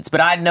on sheets.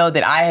 But I know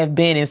that I have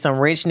been in some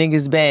rich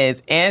niggas'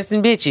 beds and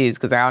some bitches,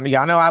 because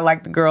y'all know I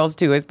like the girls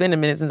too. It's been a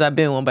minute since I've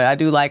been one, but I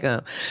do like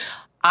them.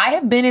 I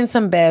have been in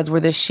some beds where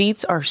the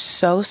sheets are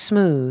so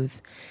smooth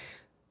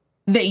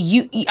that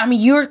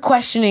you're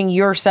questioning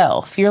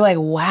yourself. You're like,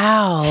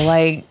 wow,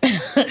 like,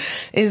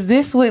 is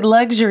this what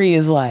luxury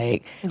is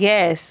like?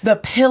 Yes. The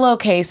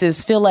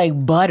pillowcases feel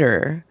like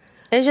butter.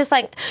 It's just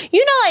like,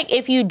 you know, like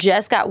if you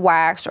just got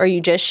waxed or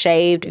you just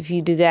shaved, if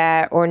you do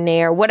that, or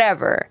nair,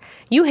 whatever,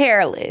 you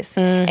hairless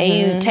and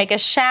you take a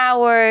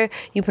shower,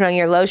 you put on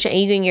your lotion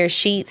and you get in your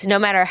sheets, no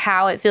matter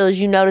how it feels,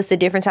 you notice the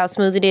difference, how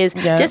smooth it is.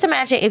 Yep. Just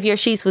imagine if your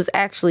sheets was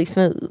actually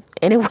smooth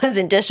and it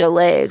wasn't just your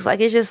legs. Like,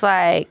 it's just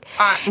like,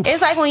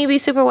 it's like when you be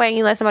super wet and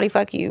you let somebody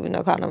fuck you with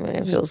no condom and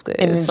it feels good.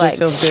 And it's it like, just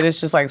feels good. It's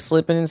just like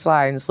slipping and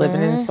sliding,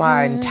 slipping and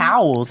sliding.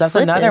 Towels, that's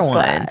slip another one.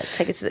 slide.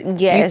 Take it to the,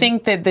 yes. You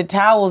think that the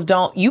towels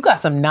don't, you got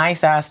some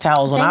nice ass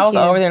towels. When Thank I was you.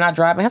 over there and I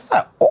drive my head, I was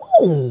like,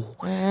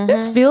 oh,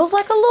 this feels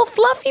like a little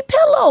fluffy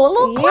pillow, a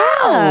little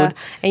cloud.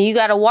 And you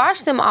got to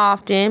wash them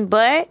often,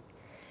 but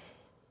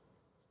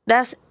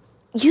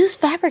use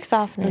fabric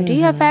softener. Do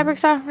you have fabric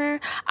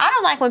softener? I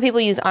don't like when people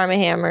use Arm &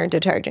 Hammer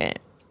detergent.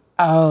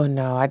 Oh,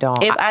 no, I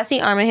don't. If I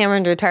see Arm & Hammer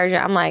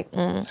detergent, I'm like,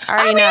 I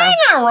already know. Ain't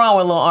nothing wrong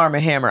with a little Arm &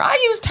 Hammer. I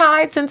use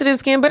Tide sensitive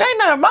skin, but ain't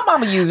nothing. My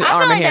mama uses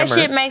Arm & Hammer. I feel like that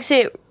shit makes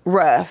it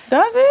rough.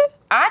 Does it?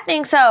 I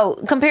think so,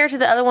 compared to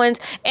the other ones.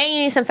 And you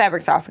need some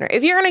fabric softener.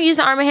 If you're going to use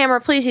an Arm & Hammer,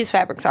 please use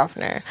fabric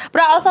softener.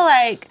 But I also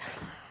like...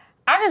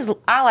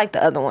 I like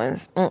the other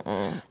ones.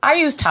 I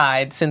use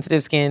Tide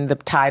sensitive skin, the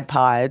Tide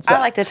Pods. I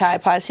like the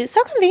Tide Pods too.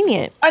 So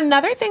convenient.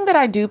 Another thing that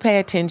I do pay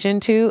attention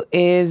to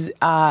is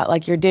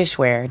like your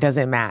dishware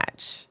doesn't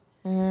match.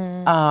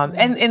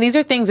 And these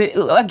are things that,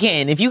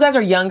 again, if you guys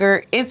are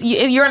younger,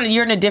 you're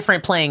in a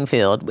different playing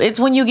field. It's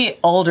when you get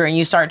older and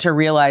you start to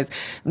realize,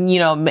 you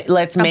know,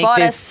 let's make I bought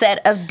this a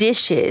set of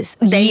dishes.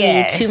 They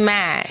need to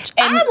match.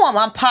 And I want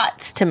my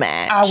pots to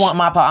match. I want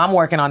my pot. I'm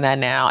working on that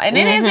now, and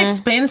it is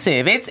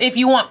expensive. It's if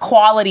you want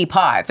quality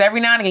pots.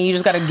 Every now and again, you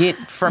just got to get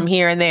from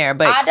here and there.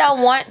 But I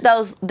don't want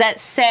that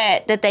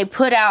set that they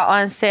put out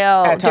on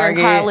sale at during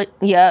Target. college.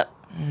 Yep.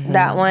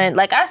 That one.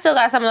 Like, I still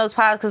got some of those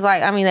pots because,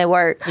 like, I mean, they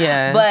work.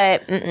 Yeah.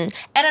 But, and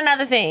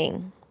another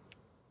thing,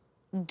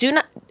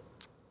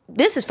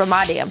 this is for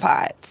my damn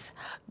pots.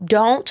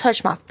 Don't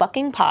touch my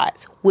fucking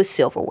pots with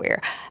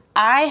silverware.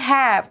 I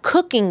have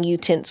cooking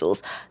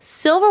utensils.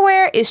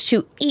 Silverware is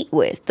to eat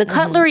with. The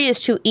cutlery is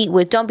to eat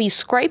with. Don't be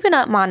scraping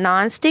up my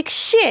nonstick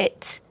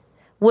shit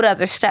with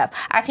other stuff.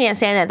 I can't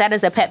stand that. That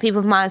is a pet peeve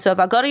of mine. So if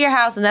I go to your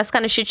house and that's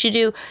kind of shit you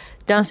do,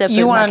 don't step foot in my kitchen.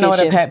 You want to know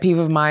what a pet peeve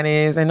of mine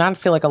is? And I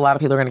feel like a lot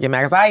of people are going to get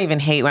mad because I even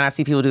hate when I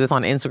see people do this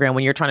on Instagram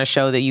when you're trying to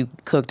show that you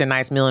cooked a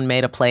nice meal and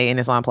made a plate and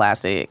it's on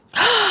plastic.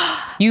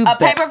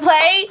 Paper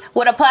plate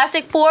with a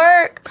plastic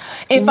fork.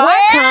 If I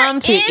come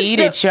to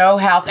eat at your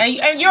house,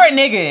 and you're a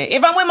nigga,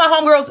 if I'm with my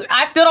homegirls,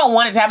 I still don't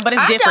want it to happen, but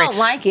it's different. I don't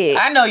like it.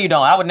 I know you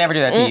don't. I would never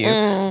do that to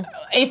you.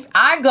 If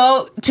I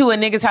go to a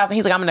nigga's house and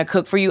he's like, I'm going to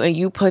cook for you, and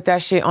you put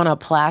that shit on a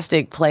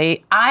plastic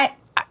plate,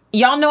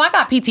 y'all know I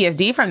got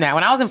PTSD from that.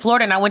 When I was in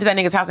Florida and I went to that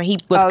nigga's house and he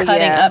was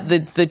cutting up the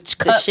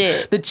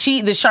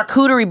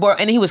charcuterie board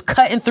and he was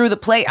cutting through the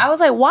plate. I was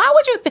like, why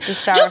would you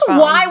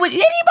why would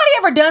anybody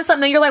ever done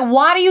something and you're like,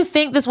 why do you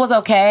think this was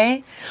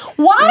okay?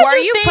 Were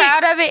you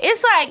proud of it?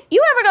 It's like,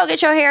 you ever go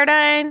get your hair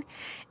done?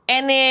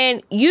 And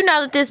then you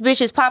know that this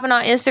bitch is popping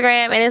on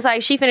Instagram and it's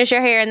like she finished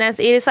your hair and that's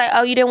it. It's like,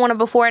 oh, you didn't want a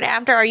before and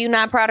after? Are you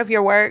not proud of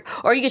your work?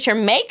 Or you get your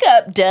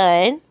makeup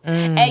done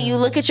and you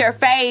look at your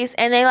face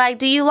and they like,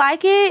 do you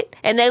like it?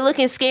 And they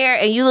looking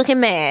scared and you looking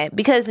mad.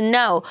 Because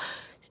no,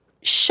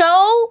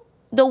 show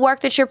the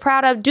work that you're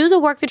proud of. Do the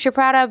work that you're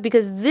proud of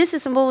because this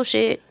is some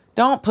bullshit.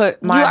 Don't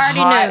put my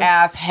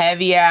hot-ass,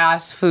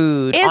 heavy-ass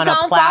food on a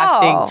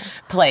plastic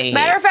plate.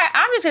 Matter of fact,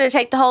 I'm just going to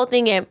take the whole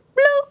thing and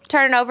bloop,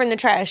 turn it over in the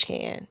trash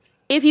can.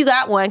 If you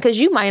got one, because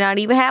you might not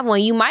even have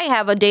one. You might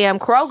have a damn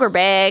Kroger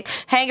bag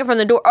hanging from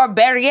the door, or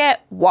better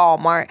yet,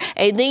 Walmart.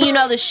 And then you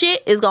know the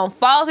shit is going to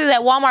fall through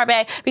that Walmart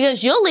bag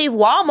because you'll leave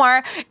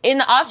Walmart in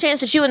the off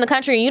chance that you in the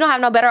country and you don't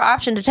have no better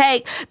option to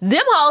take.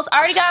 Them hoes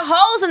already got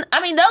holes in,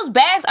 those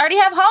bags already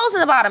have holes in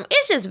the bottom.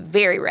 It's just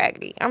very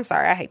raggedy. I'm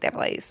sorry, I hate that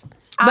place.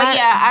 But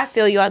yeah, I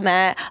feel you on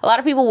that. A lot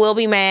of people will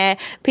be mad.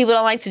 People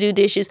don't like to do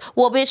dishes.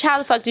 Well, bitch, how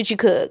the fuck did you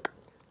cook?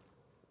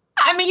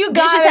 You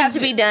guys... Dishes have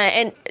to be done,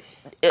 and...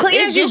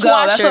 Clean as you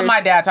go. That's what my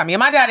dad taught me. And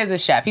my dad is a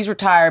chef. He's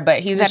retired, but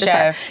he's a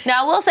chef.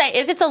 Now, I will say,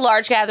 if it's a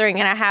large gathering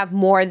and I have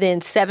more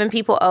than 7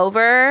 people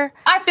over...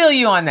 I feel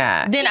you on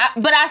that.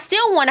 But I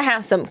still want to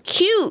have some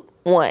cute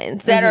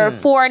ones that are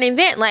for an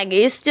event. Like,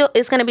 it's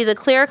going to be the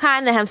clear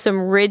kind that have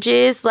some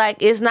ridges.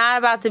 Like, it's not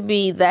about to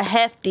be the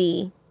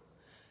hefty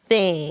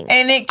thing.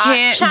 And it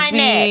can't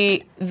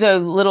be the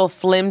little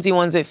flimsy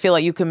ones that feel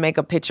like you can make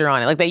a picture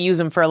on it. Like they use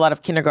them for a lot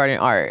of kindergarten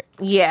art.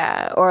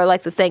 Yeah, or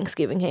like the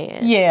Thanksgiving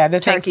hand. Yeah, the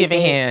Thanksgiving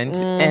hand.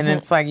 And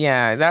it's like,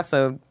 yeah, that's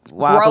a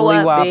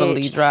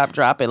wobbly,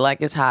 drop it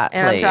like it's hot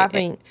and plate. I'm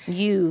dropping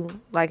you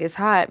like it's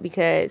hot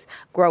because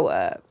grow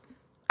up.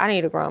 I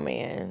need a grown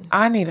man.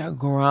 I need a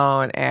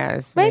grown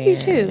ass Maybe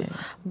man. 2,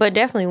 but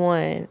definitely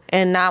one.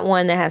 And not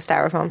one that has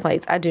styrofoam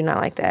plates. I do not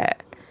like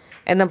that.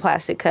 And the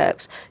plastic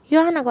cups. You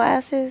don't have no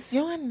glasses? You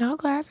don't have no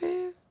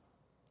glasses?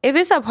 If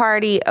it's a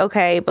party,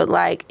 okay. But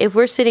like, if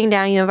we're sitting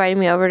down, you invited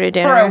me over to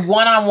dinner. For a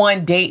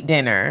one-on-one date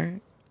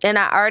dinner. And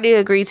I already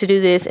agreed to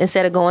do this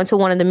instead of going to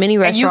one of the mini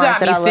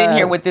restaurants. And you got me sitting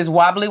here with this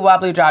wobbly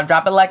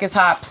drop it like it's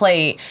hot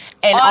plate.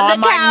 And on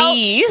my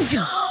knees.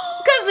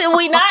 Because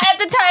we not at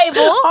the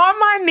table. On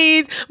my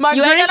knees. My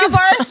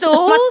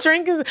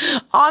drink is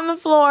on the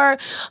floor.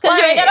 Because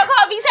you ain't got no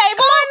coffee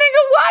table? My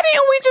nigga, why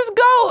didn't we just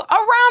go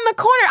around the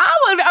corner? I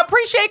would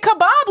appreciate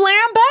Kebab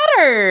Land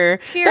better.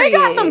 Period. They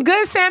got some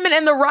good salmon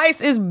and the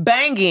rice is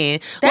banging.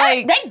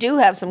 They do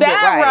have some good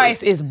rice. That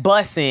rice is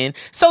bussing.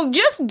 So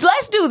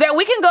let's do that.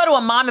 We can go to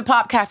a mom and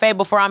pop cafe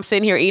before I'm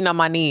sitting here eating on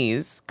my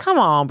knees. Come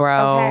on,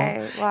 bro.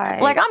 Okay,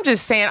 like I'm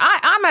just saying,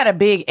 I'm at a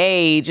big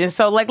age. And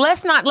so like,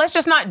 let's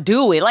just not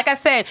do it. Like I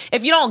said,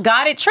 if you don't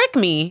got it, trick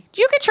me.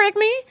 You can trick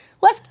me.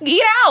 Let's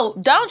eat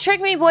out. Don't trick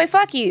me, boy.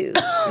 Fuck you.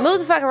 Move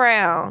the fuck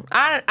around.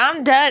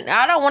 I'm done.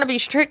 I don't want to be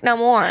tricked no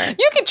more.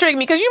 You can trick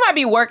me because you might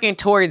be working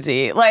towards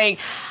it. Like,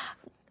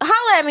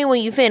 holla at me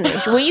when you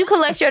finish. When you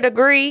collect your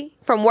degree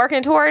from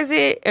working towards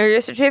it, or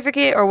your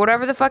certificate, or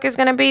whatever the fuck it's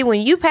gonna be,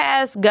 when you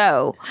pass,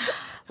 go.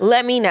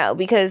 Let me know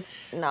because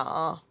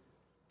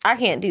I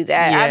can't do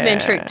that. Yeah. I've been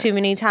tricked too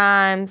many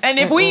times. And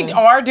if we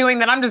are doing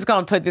that, I'm just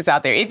going to put this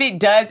out there. If it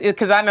does,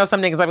 because I know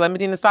some niggas like, let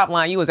me in the stop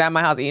line. You was at my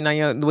house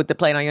eating with the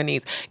plate on your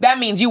knees. That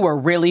means you were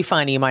really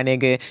funny, my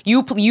nigga.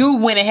 You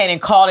went ahead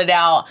and called it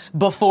out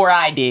before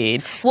I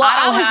did. Well,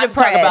 I don't was have depressed.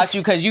 to talk about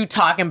you because you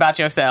talking about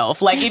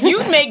yourself. Like, if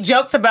you make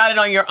jokes about it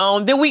on your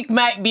own, then we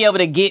might be able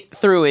to get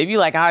through it. If you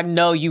like, I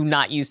know you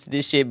not used to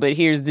this shit, but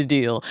here's the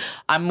deal.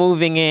 I'm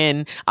moving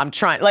in. I'm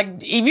trying. Like,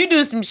 if you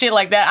do some shit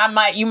like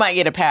that, you might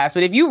get a pass.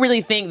 But if you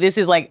really think this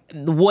is like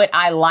what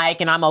I like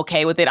and I'm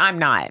okay with it, I'm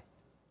not.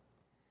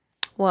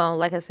 Well,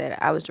 like I said,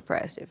 I was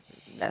depressed. If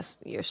that's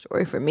your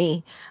story for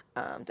me.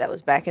 that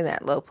was back in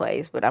that low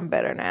place, but I'm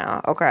better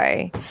now.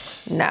 Okay.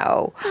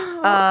 No.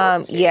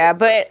 Yeah,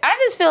 but I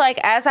just feel like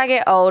as I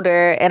get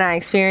older and I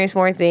experience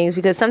more things,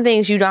 because some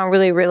things you don't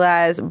really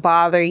realize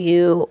bother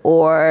you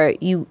or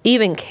you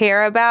even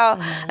care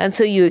about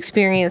until you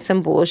experience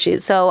some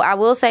bullshit. So I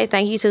will say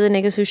thank you to the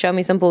niggas who show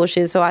me some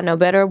bullshit so I know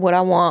better what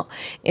I want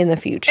in the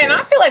future. And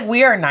I feel like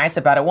we are nice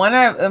about it. One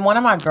of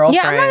my girlfriends.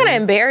 Yeah, I'm not going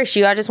to embarrass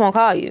you. I just won't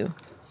call you.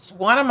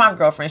 One of my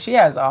girlfriends, she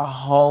has a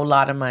whole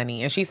lot of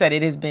money. And she said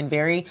it has been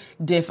very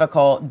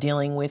difficult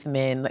dealing with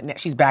men.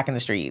 She's back in the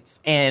streets.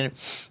 And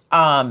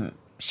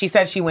she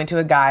said she went to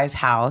a guy's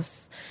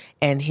house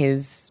and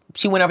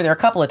she went over there a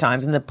couple of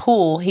times. In the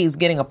pool, he was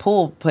getting a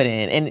pool put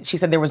in. And she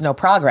said there was no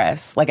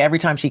progress. Like every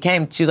time she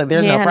came, she was like,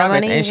 there's no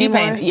progress.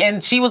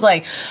 And she was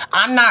like,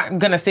 I'm not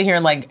going to sit here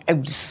and like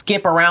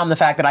skip around the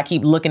fact that I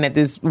keep looking at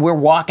this. We're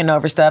walking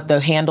over stuff. The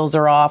handles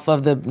are off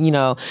of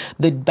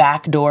the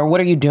back door.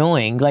 What are you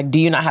doing? Like, do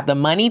you not have the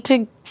money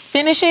to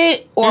finish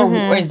it? Or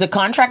did the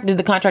contractor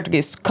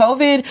get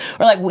COVID?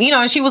 Or like,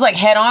 and she was like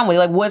head on with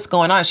like, what's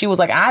going on? She was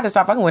like, I had to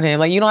stop fucking with him.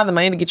 Like, you don't have the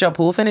money to get your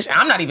pool finished?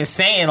 I'm not even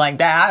saying like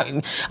that.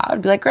 I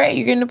would be like, great,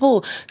 you're getting the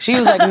pool. She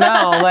was like,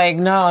 no, like,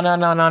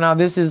 no.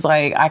 This is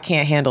like, I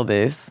can't handle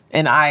this.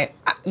 And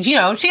she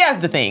has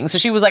the thing. So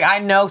she was like, I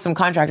know some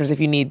contractors if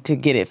you need to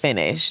get it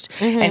finished.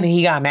 And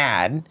he got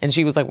mad. And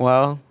she was like,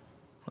 well,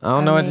 I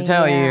don't know what to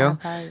tell you.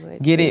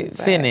 Get it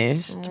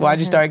finished. Why'd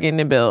you start getting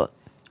it built?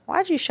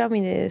 Why'd you show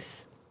me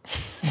this?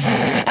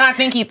 And I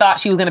think he thought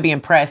she was going to be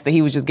impressed that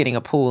he was just getting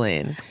a pool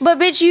in. But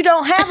bitch, you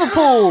don't have a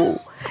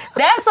pool.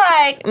 That's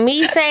like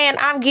me saying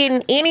I'm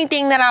getting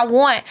anything that I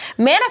want.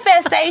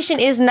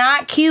 Manifestation is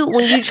not cute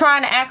when you're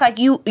trying to act like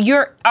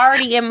you're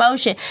already in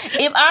motion.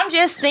 If I'm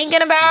just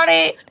thinking about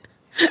it,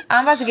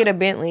 I'm about to get a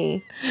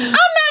Bentley. I'm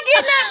not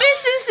getting that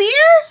bitch this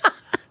year.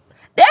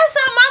 That's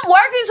something I'm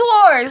working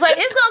towards. Like,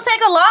 it's going to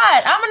take a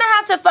lot. I'm going to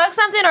have to fuck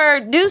something or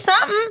do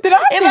something. Did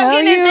I if tell I'm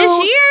getting you? it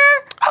this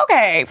year.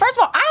 Okay, first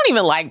of all, I don't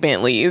even like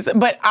Bentleys,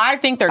 but I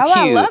think they're cute.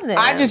 I love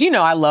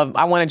them.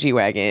 I want a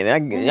G-Wagon.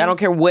 I don't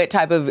care what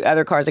type of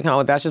other cars they come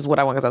with. That's just what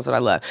I want because that's what I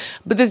love.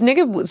 But this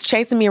nigga was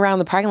chasing me around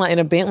the parking lot in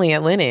a Bentley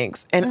at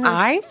Lenox, and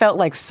I felt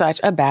like such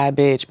a bad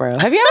bitch, bro.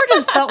 Have you ever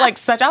just felt like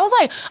such? I was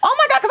like, oh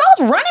my God, because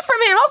I was running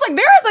from him. I was like,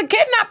 there is a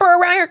kidnapper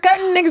around here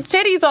cutting niggas'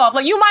 titties off.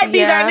 Like, you might be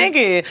that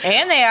nigga.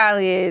 And they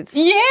eyelids.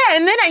 Yeah,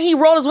 and then he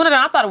rolled his window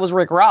down. I thought it was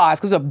Rick Ross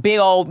because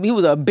he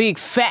was a big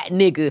fat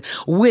nigga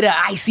with an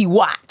icy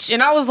watch.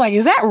 And I was like,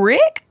 is that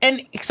Rick?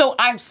 And so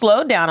I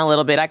slowed down a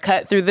little bit. I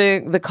cut through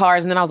the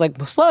cars and then I was like,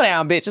 well, slow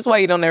down, bitch. That's why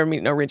you don't ever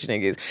meet no rich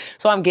niggas.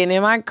 So I'm getting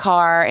in my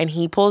car and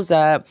he pulls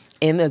up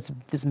in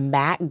this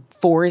matte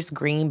forest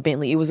green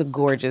Bentley. It was a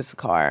gorgeous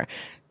car.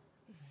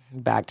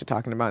 Back to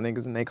talking about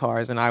niggas in their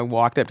cars, and I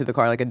walked up to the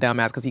car like a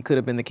dumbass because he could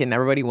have been the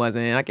kidnapper, but he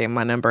wasn't. And I gave him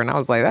my number, and I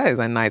was like, "That is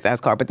a nice ass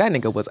car," but that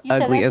nigga was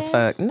ugly as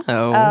fuck. No.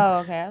 Oh,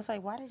 okay. I was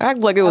like, "Why did you?" I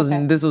acted like it was.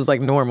 Okay. This was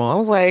like normal. I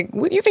was like,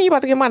 "What, you think you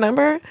about to get my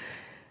number?"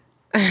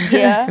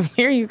 Yeah.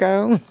 Here you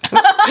go.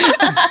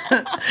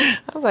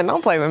 I was like,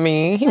 "Don't play with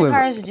me." That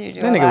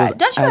nigga was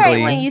Don't you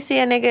hate when you see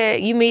a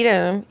nigga, you meet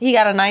him, he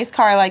got a nice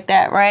car like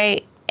that,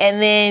 right? And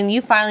then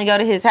you finally go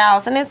to his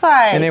house, and it's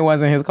like, and it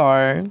wasn't his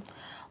car.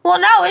 Well,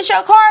 no, it's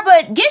your car,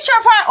 but get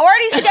your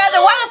priorities together.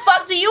 Why the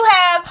fuck do you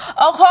have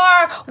a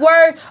car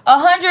worth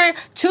 $100,000,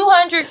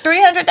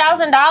 $200,000,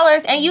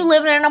 $300,000 and you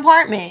live in an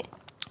apartment?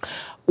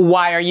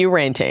 Why are you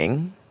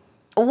renting?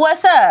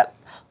 What's up?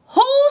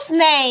 Whose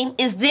name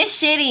is this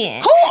shit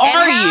in? Who are you?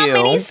 And how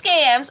many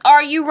scams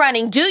are you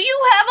running? Do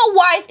you have a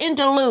wife in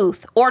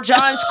Duluth or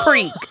Johns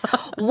Creek?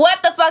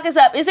 What the fuck is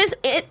up? Is this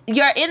it?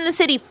 You're in the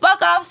city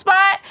fuck off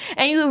spot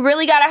and you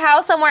really got a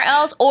house somewhere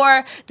else?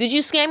 Or did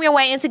you scam your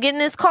way into getting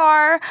this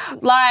car?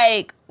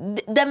 Like,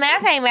 the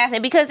math ain't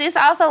mathing, because it's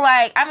also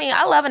like, I mean,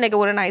 I love a nigga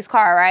with a nice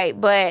car,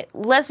 right? But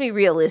let's be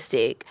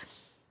realistic.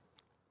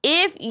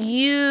 That's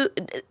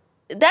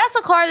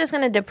a car that's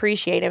going to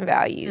depreciate in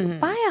value.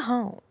 Buy a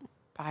home.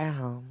 Buy a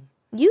home.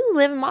 You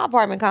live in my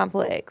apartment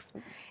complex.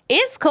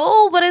 It's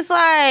cool, but it's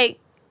like,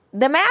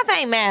 the math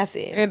ain't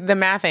mathing. The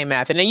math ain't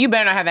mathing. And you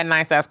better not have that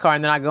nice ass car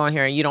and then I go in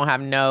here and you don't have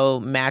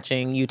no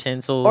matching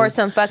utensils. Or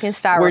some fucking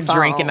styrofoam. We're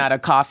drinking out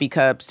of coffee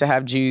cups to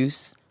have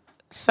juice.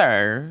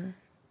 Sir.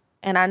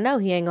 And I know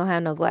he ain't gonna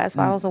have no glass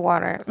bottles of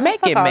water. Make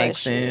it make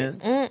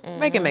sense.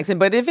 Make it make sense.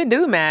 But if it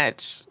do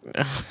match,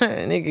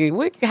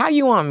 nigga, how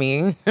you want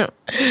me?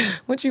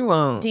 What you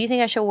want? Do you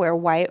think I should wear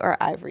white or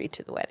ivory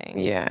to the wedding?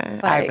 Yeah,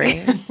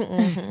 ivory.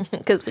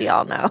 Because we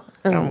all know.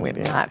 I'm with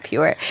you. Not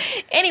pure.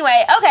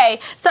 Anyway,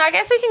 okay. So I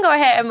guess we can go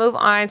ahead and move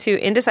on to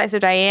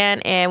Indecisive Diane.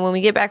 And when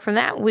we get back from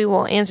that, we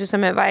will answer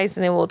some advice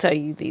and then we'll tell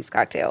you these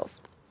cocktails.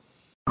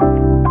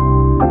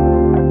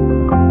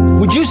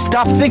 Would you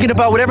stop thinking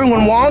about what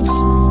everyone wants?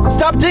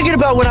 Stop thinking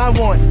about what I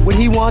want, what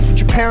he wants, what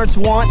your parents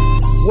want.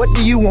 What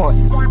do you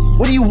want?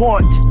 What do you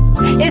want?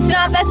 It's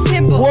not that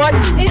simple. What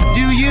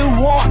do you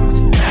want?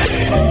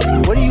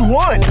 What do you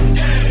want?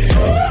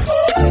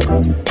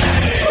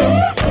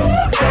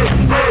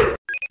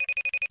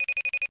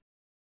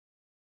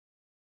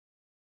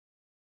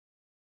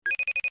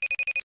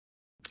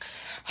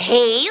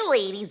 Hey,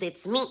 ladies,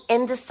 it's me,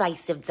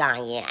 Indecisive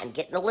Diane.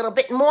 Getting a little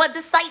bit more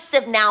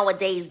decisive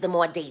nowadays the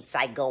more dates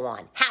I go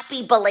on.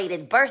 Happy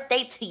belated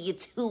birthday to you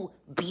two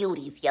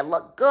beauties. You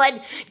look good.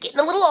 Getting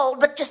a little old,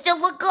 but you still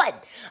look good.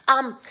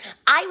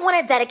 I want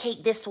to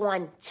dedicate this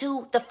one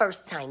to the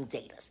first-time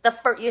daters.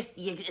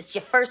 It's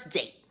your first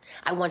date.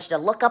 I want you to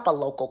look up a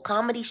local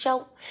comedy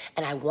show,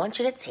 and I want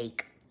you to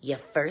take your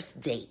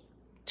first date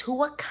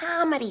to a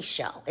comedy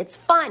show. It's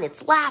fun.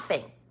 It's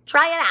laughing.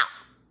 Try it out.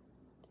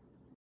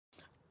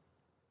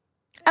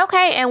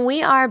 Okay, and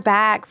we are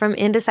back from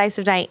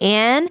Indecisive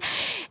Diane,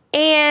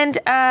 and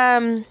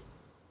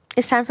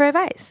it's time for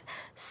advice.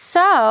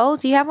 So,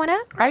 do you have one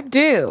up? I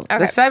do. Okay.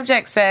 The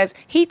subject says,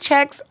 he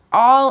checks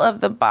all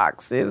of the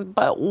boxes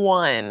but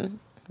one.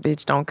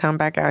 Bitch, don't come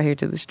back out here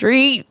to the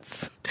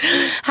streets.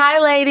 Hi,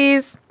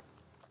 ladies.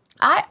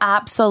 I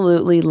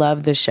absolutely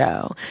love the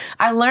show.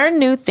 I learn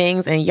new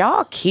things and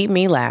y'all keep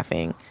me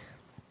laughing.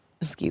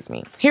 Excuse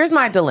me. Here's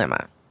my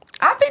dilemma.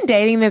 I've been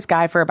dating this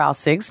guy for about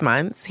 6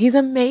 months. He's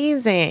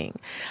amazing.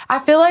 I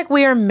feel like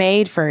we are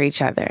made for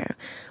each other.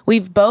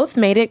 We've both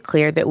made it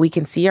clear that we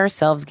can see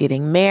ourselves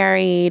getting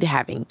married,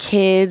 having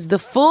kids, the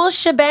full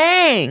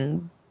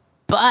shebang.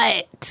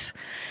 But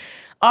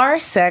our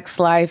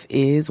sex life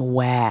is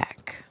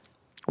whack.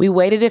 We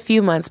waited a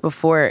few months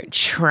before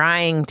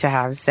trying to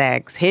have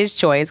sex. His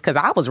choice, because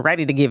I was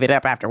ready to give it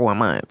up after 1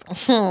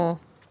 month.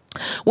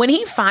 When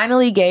he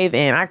finally gave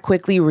in, I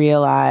quickly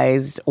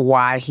realized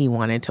why he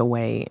wanted to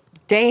wait.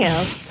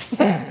 Damn.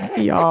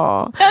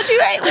 Y'all. Don't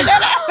you hate when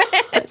that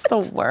happens? It's the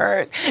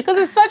worst. Because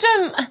it's such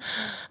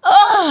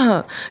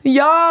a...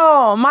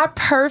 y'all, my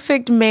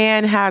perfect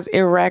man has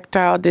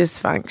erectile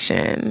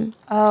dysfunction.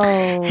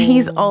 Oh.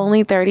 He's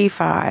only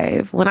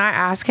 35. When I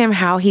ask him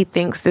how he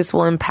thinks this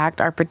will impact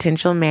our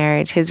potential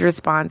marriage, his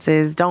response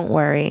is, don't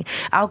worry,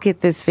 I'll get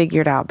this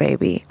figured out,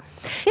 baby.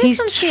 He's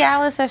some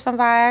Cialis or some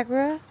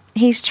Viagra.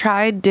 He's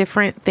tried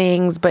different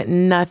things, but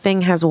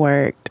nothing has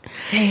worked.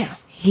 Damn.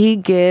 He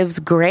gives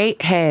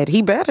great head.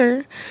 He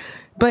better.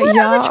 But What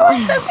y'all, other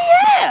choice does he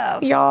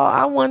have? Y'all,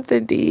 I want the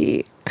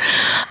D.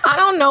 I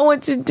don't know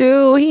what to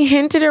do. He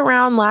hinted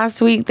around last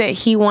week that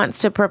he wants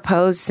to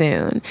propose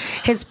soon.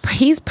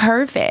 He's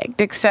perfect,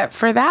 except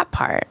for that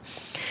part.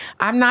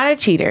 I'm not a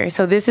cheater,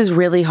 so this is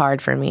really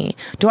hard for me.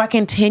 Do I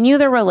continue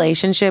the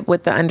relationship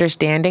with the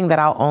understanding that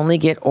I'll only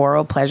get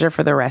oral pleasure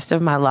for the rest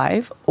of my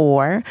life?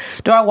 Or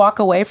do I walk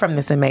away from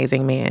this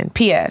amazing man?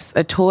 P.S.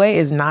 A toy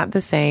is not the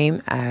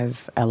same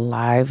as a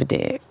live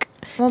dick.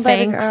 Well,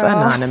 baby Thanks, girl.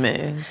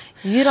 Anonymous.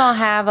 You don't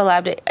have a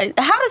live dick.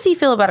 How does he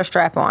feel about a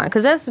strap-on?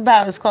 Because that's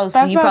about as close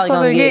as you probably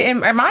going to get.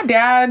 And my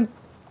dad...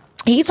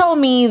 He told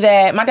me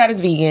that my dad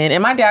is vegan,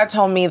 and my dad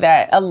told me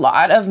that a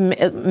lot of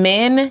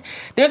men,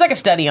 there's like a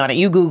study on it.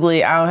 You Google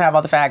it. I don't have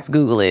all the facts.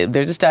 Google it.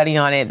 There's a study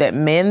on it that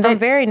men that... I'm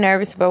very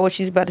nervous about what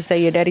she's about to say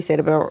your daddy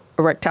said about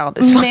erectile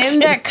dysfunction. Men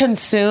that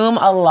consume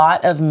a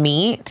lot of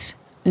meat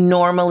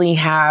normally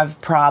have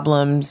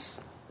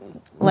problems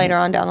later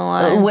on down the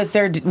line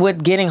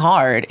with getting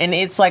hard, and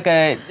it's like so.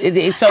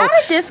 How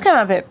did this come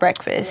up at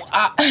breakfast?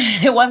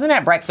 It wasn't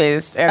at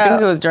breakfast. I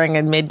think it was during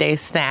a midday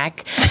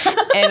snack.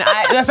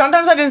 And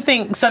sometimes I just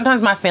think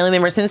my family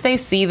members, since they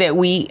see that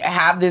we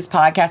have this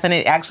podcast and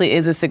it actually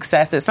is a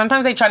success, that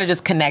sometimes they try to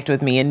just connect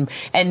with me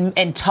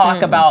and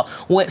talk about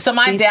what. So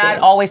my dad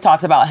always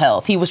talks about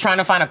health. He was trying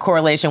to find a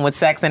correlation with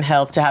sex and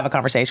health to have a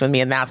conversation with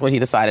me, and that's what he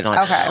decided on.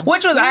 Okay,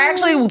 which was I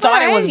actually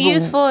thought it was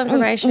useful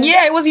information.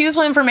 Yeah, it was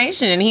useful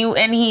information,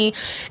 and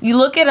you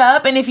look it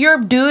up, and if your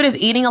dude is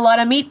eating a lot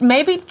of meat,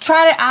 maybe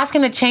try to ask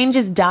him to change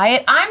his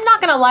diet. I'm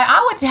not gonna lie,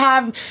 I would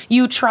have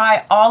you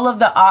try all of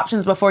the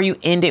options before you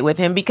end it with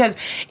him, because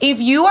if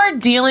you are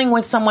dealing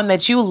with someone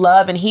that you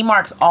love and he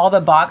marks all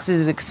the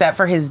boxes except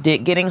for his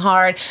dick getting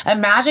hard,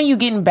 imagine you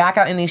getting back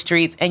out in these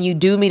streets and you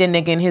do meet a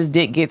nigga and his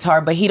dick gets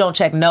hard, but he don't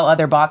check no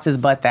other boxes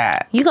but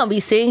that. You gonna be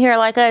sitting here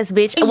like us,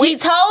 bitch. We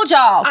told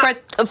y'all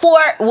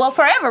for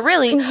forever,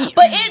 really,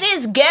 but it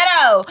is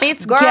ghetto.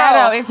 It's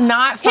ghetto. It's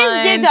not fun. His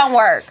dick don't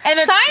work. And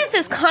science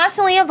is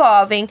constantly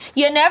evolving.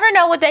 You never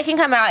know what they can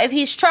come out. If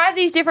he's tried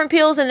these different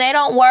pills and they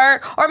don't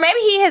work, or maybe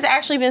he has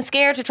actually been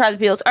scared to try the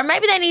pills, or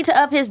maybe they need to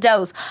up his dose.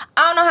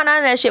 I don't know how none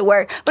of that shit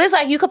works, but it's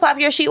like you could pop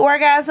your sheet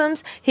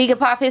orgasms, he could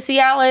pop his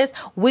Cialis,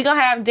 we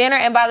gonna have dinner,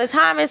 and by the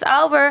time it's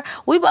over,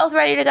 we both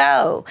ready to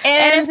go.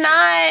 And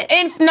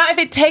if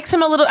it takes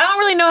him a little, I don't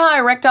really know how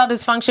erectile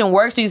dysfunction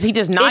works. He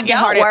does not get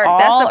hard at all.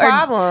 That's the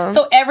problem.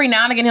 So every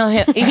now and again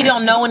he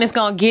don't know when it's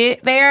gonna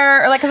get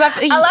there, or like, because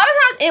a lot of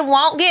times it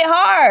won't get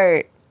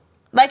hard.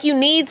 Like, you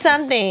need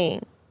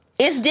something.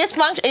 It's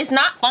dysfunction. It's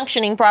not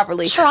functioning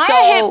properly.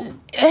 Try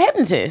a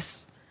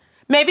hypnotist.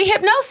 Maybe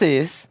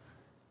hypnosis.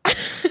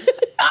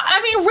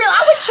 I mean,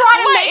 I would try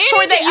to make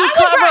sure that you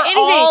cover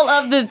all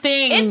of the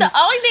things. If the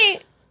only thing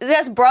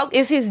that's broke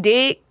is his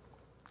dick,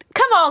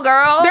 come on,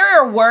 girl. There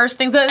are worse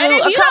things. And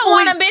if you don't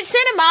want a bitch,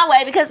 send it my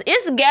way because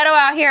it's ghetto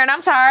out here and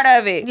I'm tired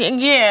of it.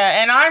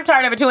 Yeah, and I'm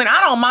tired of it too. And I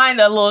don't mind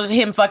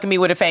him fucking me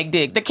with a fake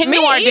dick. The King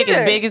Noir dick is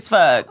big as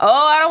fuck.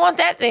 Oh, I don't want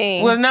that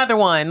thing. With another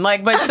one.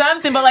 Like, but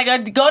something, but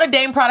like, go to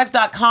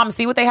dameproducts.com,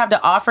 see what they have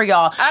to offer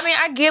y'all. I mean,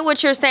 I get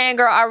what you're saying,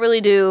 girl. I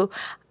really do.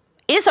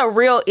 It's a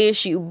real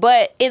issue.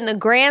 But in the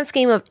grand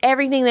scheme of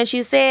everything that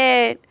you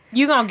said,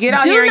 you gonna get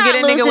out here and get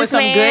a nigga with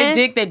some good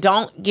dick that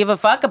don't give a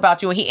fuck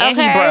about you, and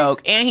he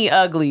broke, and he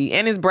ugly,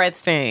 and his breath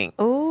stink.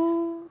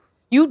 Ooh,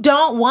 you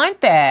don't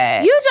want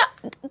that. You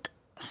don't.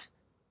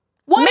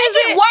 Make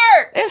it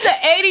work. It's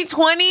the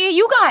 80-20.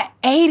 You got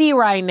 80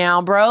 right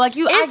now, bro. Like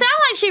you. It sounds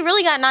like she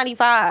really got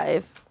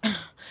 95.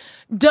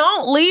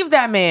 Don't leave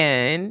that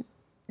man.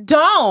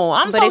 Don't.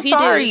 I'm so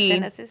sorry.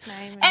 Send us his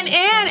name and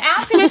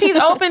ask him if he's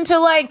open to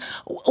like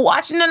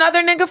watching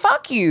another nigga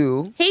fuck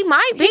you. He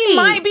might be. He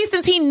might be,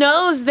 since he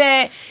knows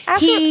that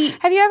Have you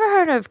ever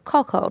heard of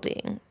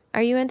cuckolding?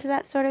 Are you into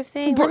that sort of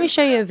thing? Let me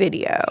show you a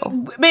video.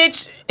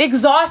 Bitch,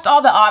 exhaust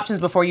all the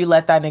options before you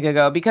let that nigga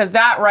go, because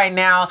that right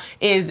now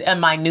is a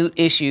minute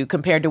issue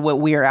compared to what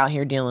we're out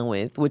here dealing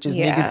with, which is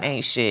niggas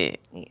ain't shit.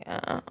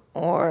 Yeah.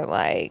 Or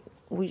like,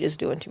 we just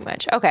doing too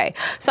much. Okay,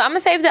 so I'm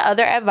gonna save the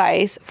other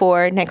advice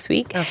for next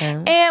week.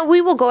 Okay. And we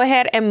will go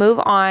ahead and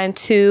move on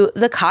to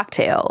the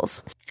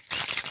cocktails.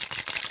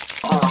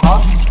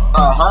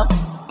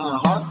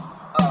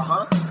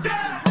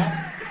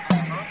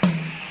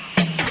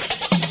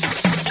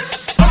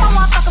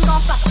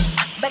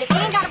 But if you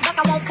ain't got a buck,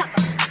 I won't cup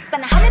 'em.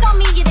 Spend 100 on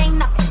me, it ain't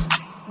nothing.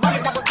 Run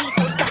a double D,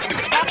 so stuck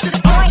 'em. Back to the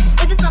point.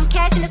 Is it some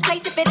cash in this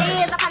place? If it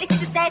is, I'll probably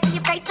see the stats in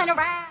your face, turn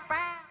around.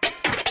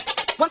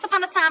 Once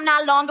upon a time,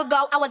 not long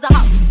ago, I was a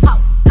hoe,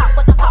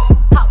 was a hoe,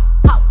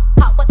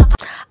 was a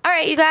hoe. All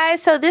right, you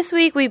guys. So this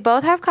week we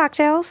both have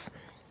cocktails.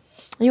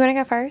 You want to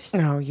go first?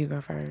 No, you go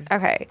first.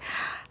 Okay.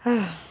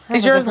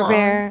 Is yours long?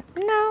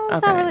 No,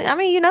 it's not really. I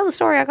mean, you know the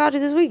story. I called you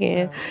this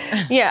weekend.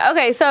 Yeah.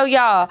 Okay. So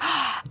y'all,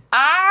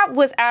 I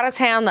was out of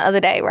town the other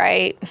day,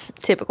 right?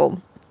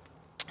 Typical.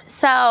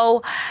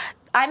 So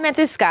I met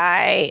this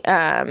guy,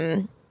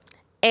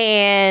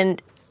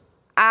 and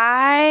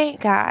I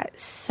got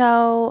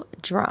so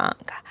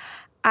drunk.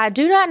 I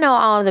do not know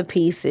all of the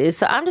pieces,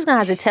 so I'm just gonna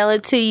have to tell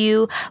it to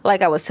you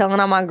like I was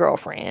telling all my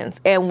girlfriends.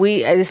 And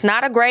it's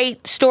not a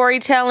great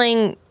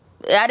storytelling.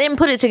 I didn't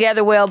put it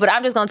together well, but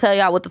I'm just gonna tell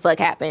y'all what the fuck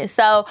happened.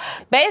 So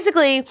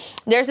basically,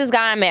 there's this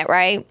guy I met,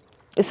 right?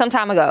 Some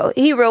time ago.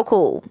 He real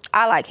cool.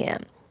 I like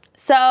him.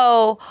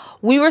 So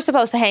we were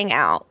supposed to hang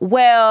out.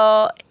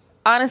 Well,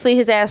 honestly,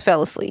 his ass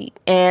fell asleep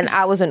and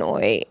I was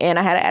annoyed and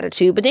I had an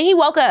attitude. But then he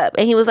woke up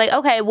and he was like,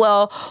 okay,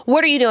 well,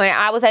 what are you doing?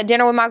 I was at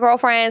dinner with my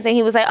girlfriends and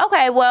he was like,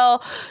 okay,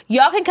 well,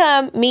 y'all can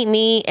come meet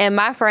me and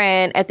my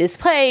friend at this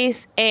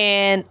place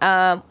and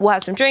we'll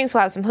have some drinks,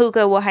 we'll have some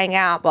hookah, we'll hang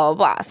out, blah,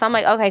 blah, blah. So I'm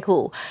like, okay,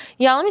 cool.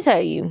 Y'all, let me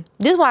tell you,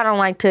 this is why I don't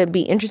like to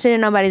be interested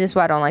in nobody. This is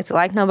why I don't like to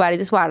like nobody.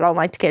 This is why I don't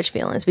like to catch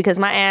feelings, because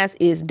my ass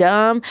is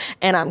dumb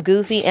and I'm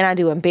goofy and I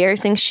do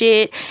embarrassing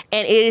shit.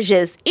 And it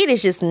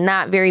is just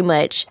not very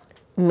much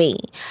me.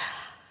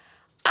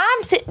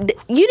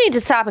 You need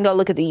to stop and go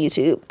look at the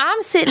YouTube.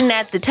 I'm sitting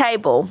at the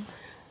table.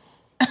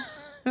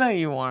 No,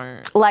 you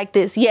weren't. Like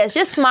this. Yes,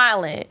 just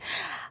smiling.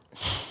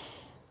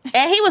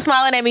 And he was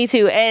smiling at me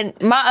too. And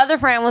my other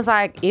friend was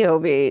like, yo,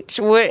 bitch,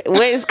 what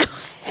is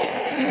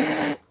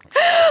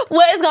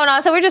what is going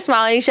on? So we're just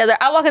smiling at each other.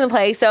 I walk in the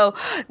place. So,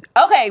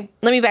 okay,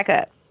 let me back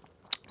up.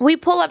 We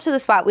pull up to the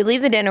spot. We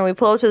leave the dinner. We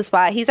pull up to the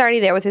spot. He's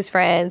already there with his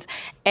friends.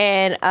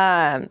 And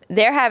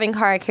they're having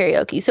car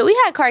karaoke. So we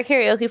had car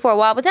karaoke for a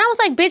while. But then I was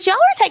like, bitch, y'all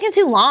are taking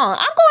too long. I'm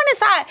going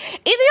inside.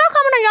 Either y'all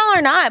coming or y'all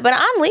are not. But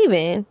I'm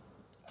leaving.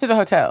 To the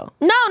hotel?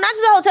 No, not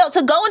to the hotel.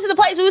 To go into the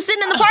place. We were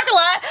sitting in the parking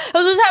lot.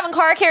 We was having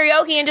car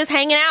karaoke and just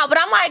hanging out. But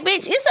I'm like,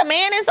 bitch, it's a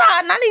man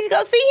inside and I need to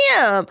go see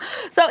him.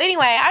 So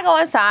anyway, I go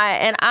inside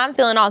and I'm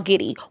feeling all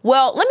giddy.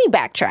 Well, let me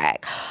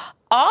backtrack.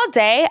 All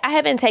day, I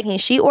have been taking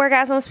She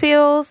Orgasms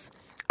pills.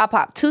 I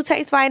popped 2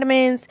 taste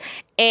vitamins,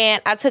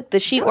 and I took the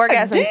She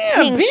Orgasm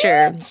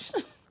tincture.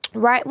 Bitch.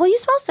 Right. Well, you're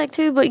supposed to take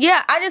 2, but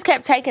yeah, I just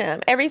kept taking them.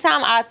 Every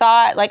time I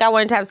thought like I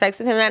wanted to have sex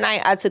with him that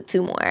night, I took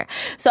 2 more.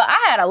 So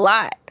I had a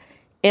lot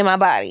in my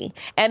body.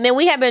 And then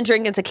we had been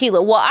drinking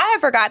tequila. Well, I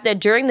had forgot that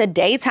during the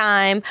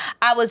daytime,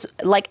 I was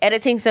like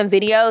editing some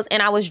videos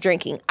and I was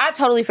drinking. I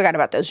totally forgot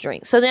about those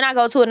drinks. So then I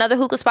go to another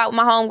hookah spot with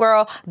my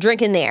homegirl,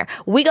 drinking there.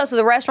 We go to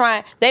the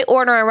restaurant, they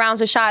ordering rounds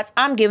of shots.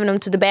 I'm giving them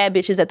to the bad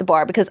bitches at the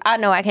bar because I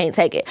know I can't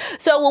take it.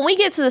 So when we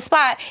get to the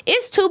spot,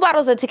 it's 2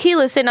 bottles of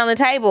tequila sitting on the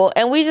table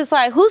and we just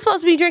like, who's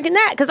supposed to be drinking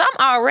that? Because I'm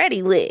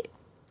already lit.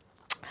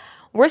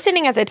 We're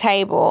sitting at the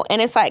table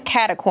and it's like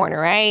cat a corner,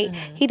 right?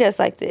 Mm-hmm. He does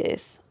like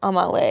this on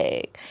my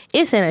leg.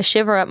 It's sent a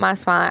shiver up my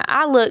spine.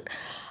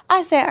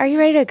 I said, are you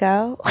ready to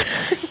go?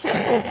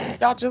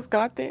 Y'all just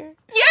got there?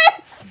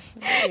 Yes.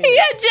 He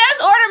had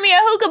just ordered me a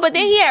hookah, but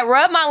then he had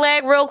rubbed my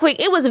leg real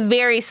quick. It was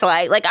very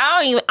slight. Like,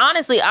 I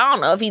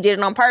don't know if he did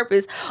it on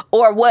purpose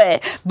or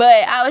what.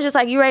 But I was just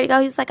like, you ready to go?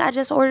 He was like, I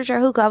just ordered your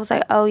hookah. I was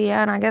like, oh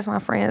yeah, and I guess my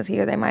friends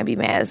here, they might be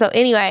mad. So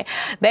anyway,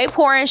 they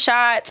pour in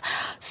shots,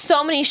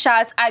 so many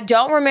shots. I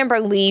don't remember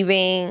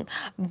leaving,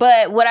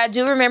 but what I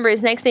do remember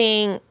is next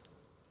thing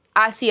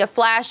I see a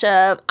flash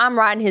of I'm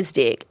riding his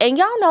dick. And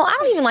y'all know I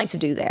don't even like to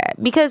do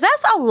that because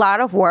that's a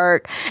lot of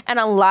work and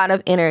a lot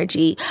of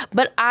energy.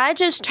 But I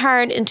just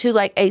turned into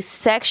like a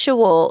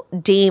sexual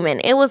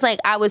demon. It was like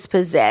I was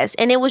possessed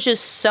and it was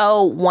just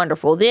so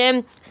wonderful.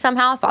 Then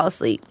somehow I fall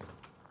asleep.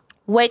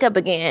 Wake up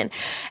again.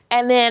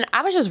 And then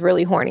I was just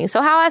really horny.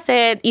 So how I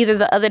said either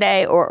the other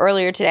day or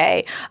earlier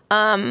today,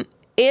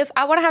 if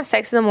I want to have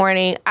sex in the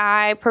morning,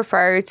 I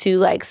prefer to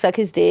like suck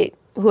his dick,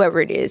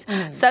 whoever it is,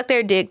 suck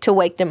their dick to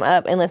wake them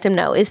up and let them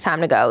know it's time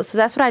to go. So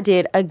that's what I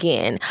did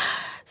again.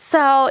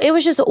 So it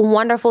was just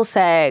wonderful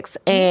sex,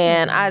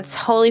 and I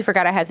totally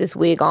forgot I had this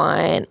wig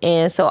on,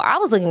 and so I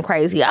was looking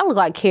crazy. I looked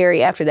like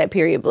Carrie after that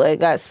period blood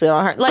got spilled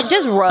on her, like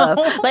just rough.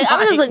 Like I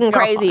was just looking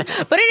crazy,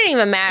 but it didn't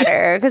even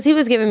matter because he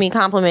was giving me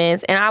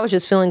compliments, and I was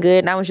just feeling good,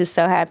 and I was just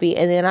so happy.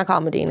 And then I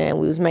called Medina, and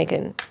we was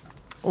making.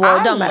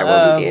 Well, it don't matter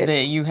what we did.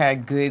 That you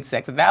had good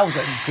sex. That was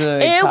a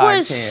good It cocktail.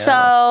 was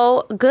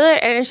so good.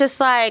 And it's just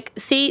like,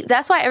 see,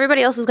 that's why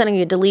everybody else is going to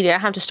get deleted. I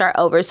have to start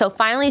over. So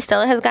finally,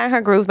 Stella has gotten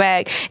her groove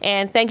back.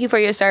 And thank you for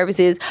your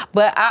services.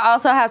 But I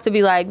also have to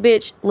be like,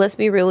 bitch, let's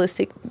be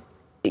realistic.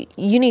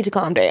 You need to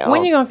calm down.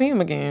 When you going to see him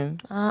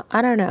again?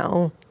 I don't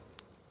know.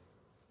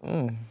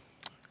 I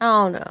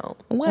don't know.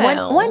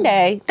 Well. One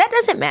day. That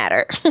doesn't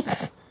matter.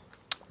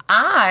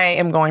 I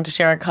am going to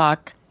share a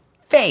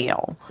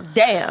cocktail.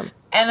 Damn.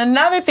 And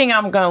another thing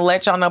I'm going to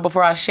let y'all know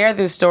before I share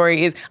this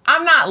story is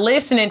I'm not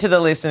listening to the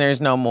listeners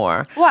no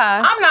more.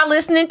 Why? I'm not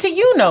listening to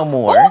you no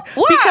more. Why?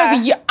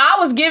 Because I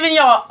was giving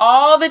y'all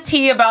all the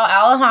tea about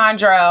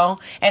Alejandro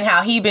and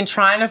how he been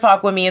trying to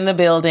fuck with me in the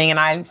building. And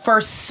I, for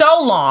so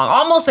long,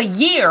 almost a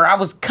year, I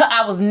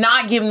was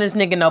not giving this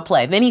nigga no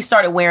play. Then he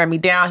started wearing me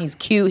down. He's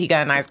cute. He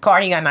got a nice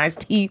car. He got nice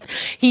teeth.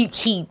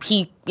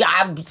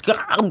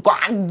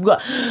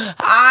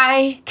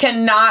 I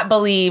cannot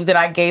believe that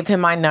I gave him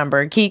my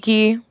number.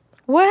 Kiki.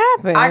 What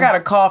happened? I got a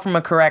call from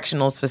a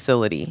correctionals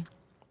facility.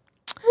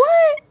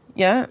 What?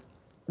 Yeah.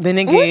 The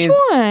nigga Which is...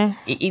 one?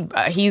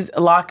 He's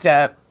locked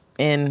up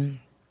in...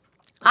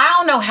 I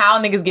don't know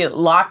how niggas get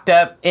locked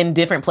up in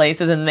different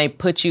places and they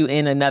put you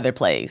in another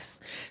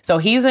place. So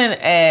he's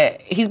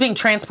being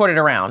transported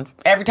around.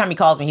 Every time he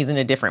calls me, he's in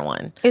a different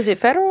one. Is it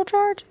federal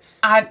charges?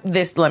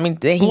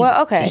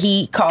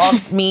 He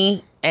called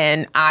me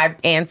and I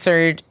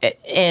answered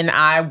and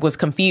I was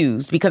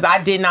confused because the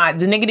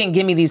nigga didn't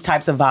give me these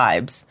types of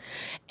vibes.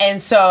 And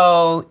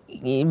so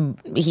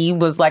he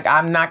was like,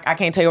 I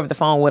can't tell you over the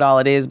phone what all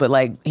it is, but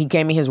like he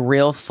gave me his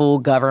real full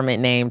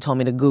government name, told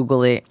me to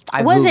Google it.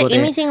 Was it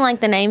anything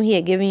like the name he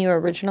had given you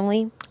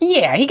originally?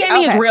 Yeah, he gave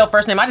me his real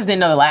first name. I just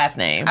didn't know the last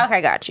name.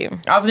 Okay, got you.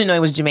 I also didn't know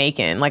he was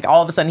Jamaican. Like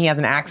all of a sudden he has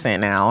an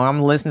accent now.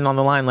 I'm listening on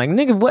the line like,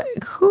 nigga, what?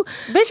 Who?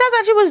 Bitch, I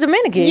thought you was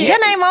Dominican. Yeah. Your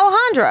name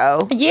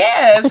Alejandro.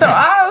 Yeah, so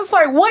I was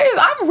like,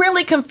 I'm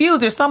really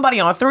confused. There's somebody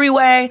on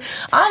three-way.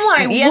 I'm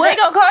like, yeah, what? they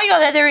gonna call you on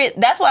that.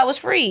 That's why it was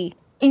free.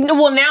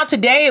 Well, now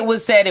today it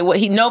was said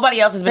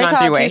nobody else has been on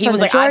three-way. He was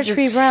like, George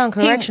P. Brown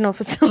Correctional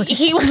Facility.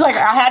 He was like,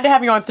 I had to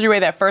have you on three-way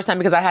that first time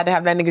because I had to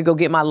have that nigga go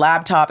get my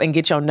laptop and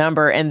get your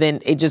number, and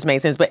then it just made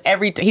sense. But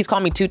he's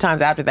called me 2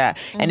 times after that,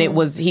 and it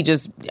was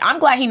I'm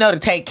glad he know to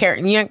take care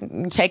of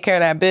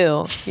that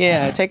bill.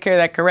 Yeah, take care of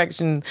that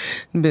correction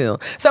bill.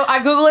 So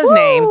I Google his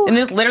name, and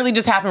this literally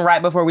just happened right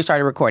before we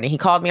started recording. He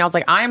called me. I was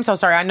like, I am so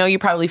sorry. I know you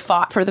probably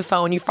fought for the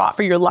phone. You fought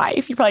for your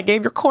life. You probably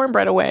gave your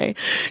cornbread away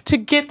to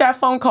get that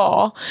phone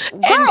call.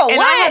 And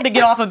I had to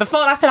get off of the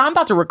phone. I said, I'm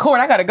about to record.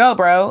 I got to go,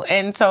 bro.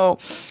 And so,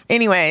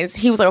 anyways,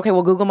 he was like, okay,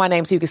 well, Google my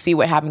name so you can see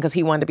what happened because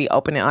he wanted to be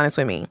open and honest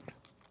with me.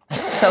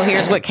 So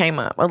here's what came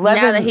up.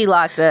 11, now that he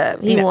locked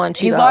up, he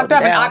wants you He's to locked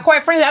up. down. And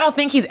quite frankly, I don't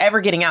think he's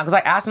ever getting out because I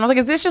asked him, I was like,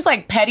 is this just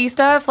like petty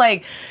stuff?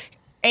 Like,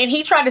 and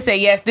he tried to say,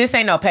 yes, this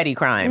ain't no petty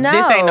crime. No.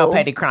 This ain't no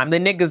petty crime. The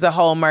nigga's a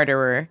whole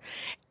murderer.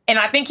 And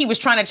I think he was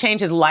trying to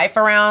change his life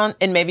around,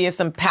 and maybe it's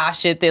some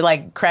past shit that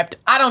like crept.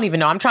 I don't even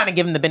know. I'm trying to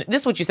give him the benefit.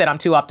 This is what you said. I'm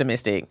too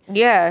optimistic.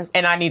 Yeah.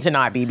 And I need to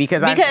not be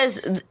because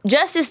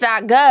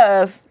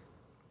Justice.gov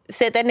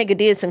said that nigga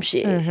did some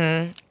shit.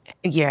 Mm-hmm.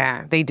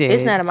 Yeah, they did.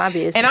 It's none of my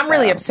business. And I'm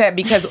really upset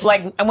because,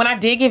 like, when I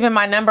did give him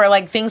my number,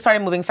 like, things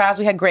started moving fast.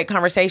 We had great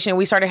conversation.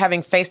 We started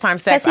having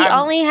FaceTime sex. Because he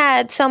only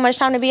had so much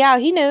time to be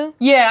out. He knew.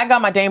 Yeah, I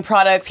got my Dame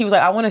products. He was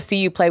like, I want to see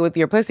you play with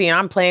your pussy. And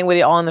I'm playing with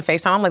it all in the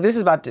FaceTime. I'm like,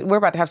 we're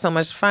about to have so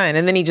much fun.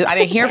 And then I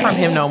didn't hear from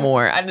him no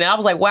more. I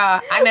was like, wow,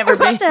 We're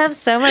about to have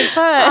so much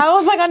fun. I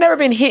was like, I've never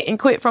been hit and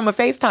quit from a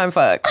FaceTime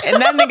fuck. And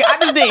that nigga, I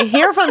just didn't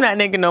hear from that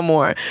nigga no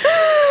more.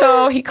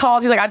 So he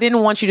calls. He's like, I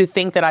didn't want you to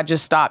think that I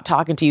just stopped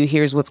talking to you.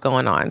 Here's what's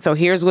going on. So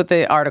here's what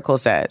the article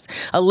says.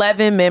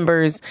 11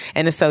 members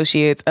and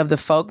associates of the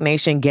Folk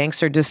Nation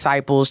Gangster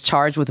Disciples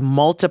charged with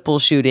multiple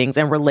shootings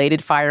and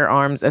related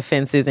firearms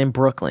offenses in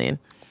Brooklyn.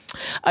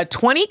 A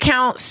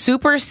 20-count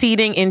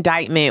superseding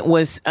indictment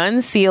was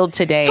unsealed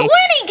today. 20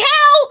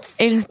 counts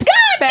In God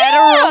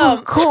federal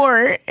damn.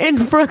 court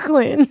in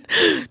Brooklyn,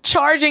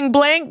 charging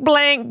blank,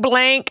 blank,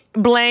 blank,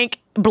 blank,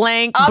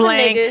 blank, All them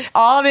blank, niggas.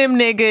 all them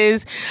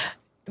niggas,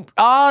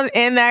 all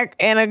in that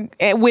and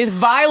with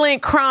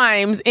violent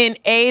crimes in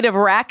aid of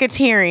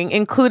racketeering,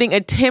 including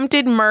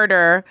attempted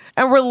murder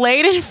and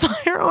related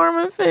firearm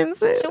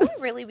offenses. Should we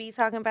really be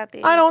talking about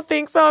this? I don't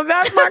think so.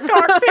 That's my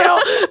cocktail,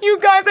 you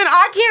guys, and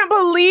I can't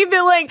believe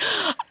that. Like,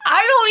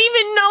 I don't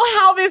even know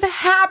how this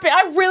happened.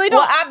 I really don't.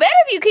 Well, I bet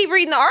if you keep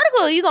reading the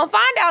article, you're going to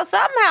find out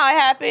somehow it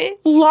happened.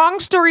 Long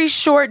story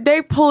short,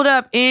 they pulled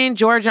up in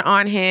Georgia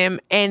on him,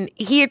 and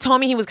he had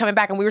told me he was coming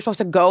back, and we were supposed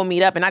to go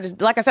meet up. And I just,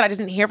 like I said, I just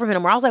didn't hear from him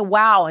anymore. I was like,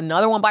 wow,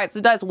 another one bites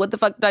the dust. What the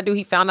fuck did I do?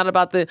 He found out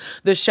about the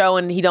show,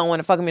 and he don't want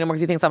to fuck with me anymore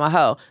because he thinks I'm a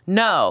hoe.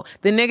 No,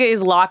 the nigga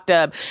is locked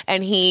up,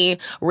 and he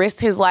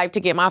risked his life to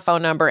get my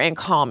phone number and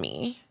call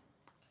me.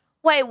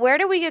 Wait, where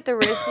do we get the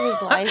risk of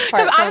his life?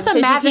 Because I just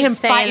imagine him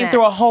fighting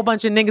through a whole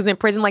bunch of niggas in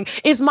prison. Like,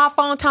 it's my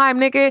phone time,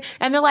 nigga.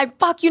 And they're like,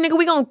 fuck you, nigga.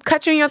 We gonna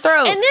cut you in your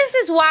throat. And this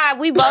is why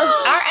we both,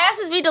 our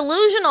asses be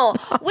delusional.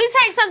 We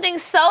take something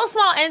so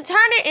small and turn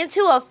it into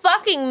a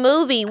fucking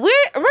movie.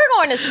 We're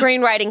going to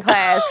screenwriting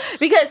class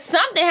because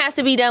something has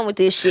to be done with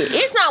this shit.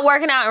 It's not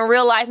working out in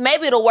real life.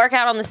 Maybe it'll work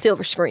out on the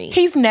silver screen.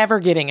 He's never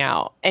getting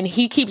out. And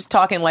he keeps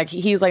talking like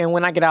he's like, and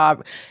when I get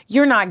out,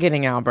 you're not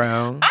getting out,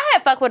 bro. I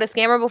had fucked with a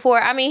scammer before.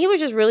 I mean, he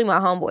was just really my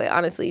homeboy,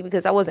 honestly,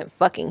 because I wasn't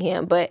fucking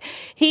him. But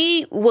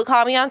he would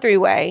call me on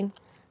three-way.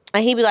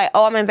 And he'd be like,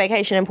 oh, I'm on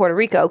vacation in Puerto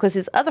Rico because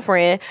his other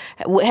friend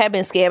had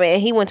been scamming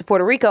and he went to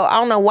Puerto Rico. I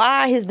don't know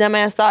why his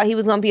dumbass thought he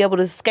was going to be able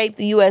to escape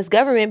the U.S.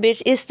 government,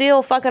 bitch. It's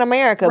still fucking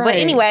America. Right. But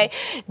anyway,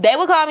 they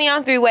would call me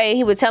on three-way and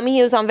he would tell me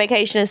he was on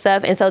vacation and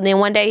stuff. And so then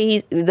one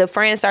day the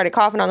friend started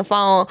coughing on the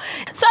phone.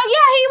 So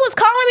yeah, he was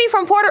calling me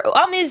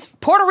from his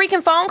Puerto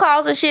Rican phone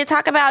calls and shit,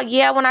 talking about,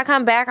 yeah, when I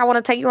come back, I want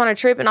to take you on a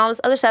trip and all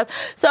this other stuff.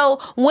 So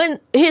when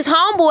his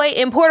homeboy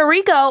in Puerto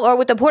Rico or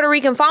with the Puerto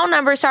Rican phone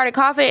number started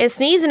coughing and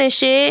sneezing and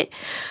shit,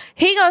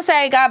 he gonna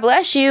say, God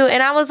bless you.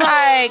 And I was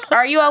like,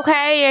 are you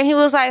okay? And he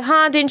was like,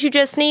 huh, didn't you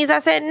just sneeze? I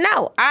said,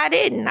 no, I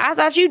didn't. I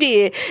thought you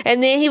did.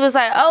 And then he was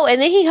like, oh, and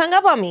then he hung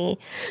up on me.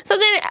 So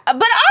then,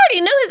 but I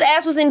already knew his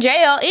ass was in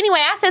jail. Anyway,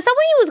 I said, so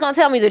when you was gonna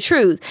tell me the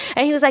truth?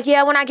 And he was like,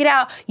 yeah, when I get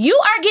out. You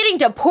are getting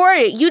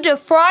deported. You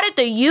defrauded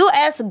the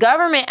U.S.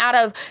 government out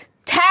of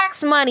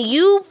tax money.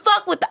 You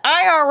fuck with the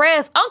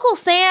IRS. Uncle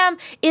Sam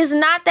is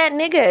not that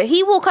nigga.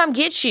 He will come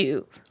get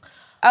you.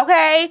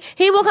 Okay?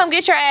 He will come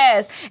get your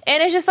ass.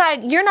 And it's just like,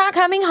 you're not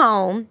coming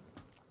home.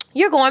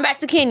 You're going back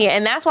to Kenya.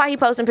 And that's why he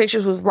posting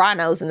pictures with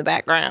rhinos in the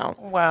background.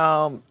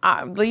 Well,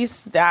 at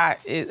least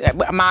that is,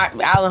 my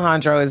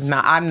Alejandro is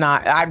not,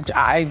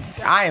 I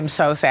am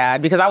so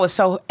sad because I was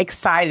so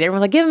excited.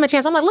 Everyone's like, give him a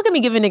chance. I'm like, look at me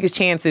giving niggas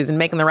chances and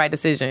making the right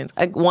decisions.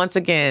 Once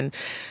again.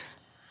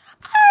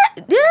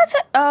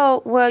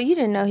 Oh, well, you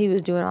didn't know he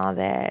was doing all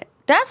that.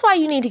 That's why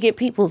you need to get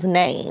people's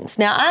names.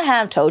 Now, I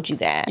have told you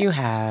that. You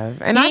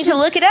have. And you need to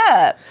look it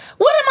up.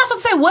 What am I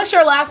supposed to say? What's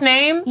your last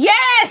name?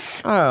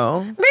 Yes!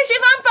 Oh. Bitch,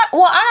 if I'm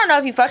well, I don't know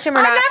if you fucked him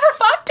or not. I never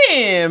fucked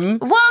him.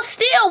 Well,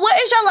 still,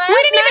 what is your last name?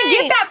 We didn't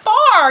even get that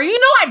far. You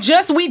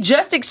know, we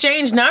just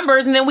exchanged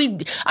numbers and then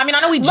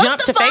I know we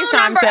jumped to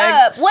FaceTime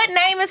sex. What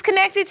name is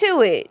connected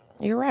to it?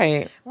 You're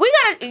right.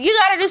 You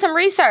gotta do some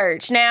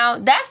research. Now,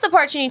 that's the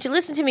part you need to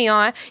listen to me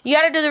on. You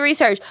gotta do the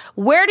research.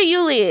 Where do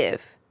you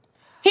live?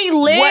 He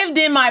lived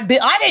in my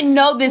I didn't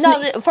know this.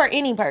 No, for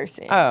any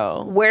person.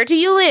 Oh. Where do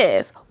you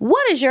live?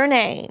 What is your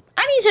name?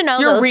 I need to know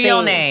your those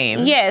real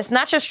things. name. Yes,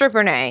 not your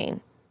stripper name.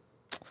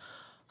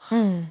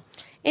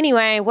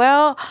 Anyway,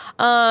 well,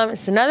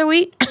 it's another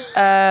week.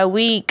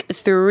 Week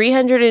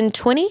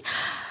 320.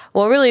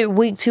 Well, really,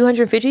 week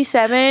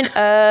 257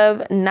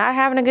 of not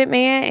having a good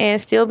man and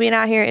still being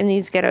out here in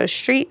these ghetto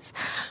streets.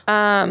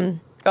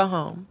 Go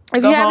home.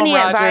 If Go you have home, any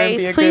Roger,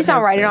 advice, please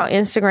don't write it on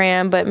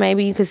Instagram, but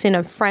maybe you could send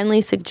a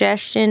friendly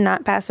suggestion,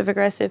 not passive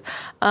aggressive,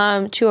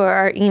 to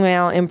our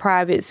email in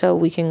private so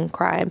we can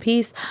cry in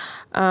peace.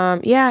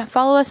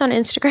 Follow us on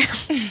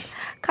Instagram.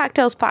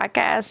 Cocktails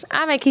Podcast.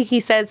 I'm at Kiki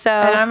Said So.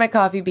 And I'm at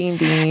Coffee Bean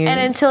Dean. And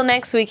until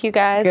next week, you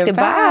guys,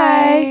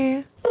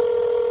 goodbye.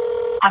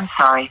 I'm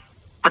sorry,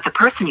 but the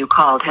person you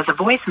called has a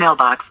voicemail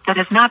box that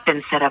has not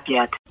been set up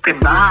yet.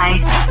 Goodbye.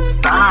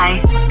 Bye.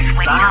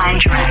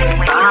 Bye.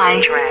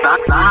 Bye.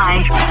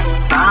 Bye.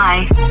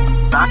 Bye.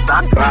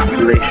 Bye.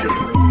 Population.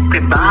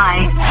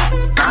 Goodbye.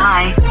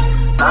 Bye.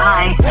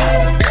 Bye.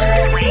 Bye.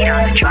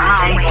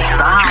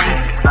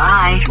 Bye.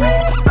 Bye.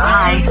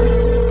 Bye.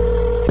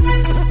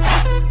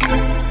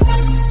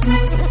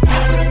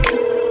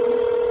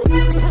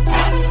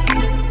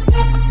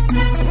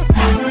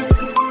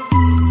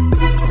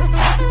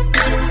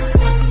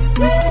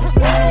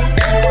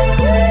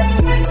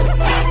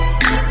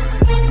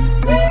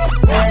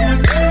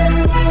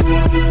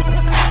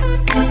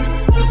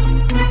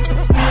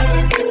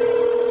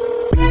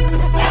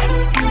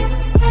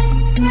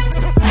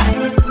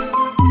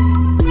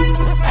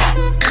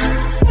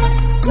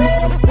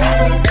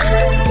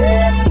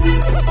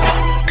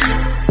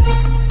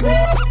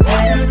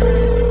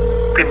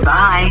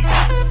 Bye.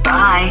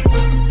 Bye.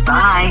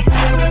 Bye.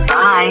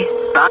 Bye.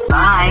 Bye.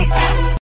 Bye.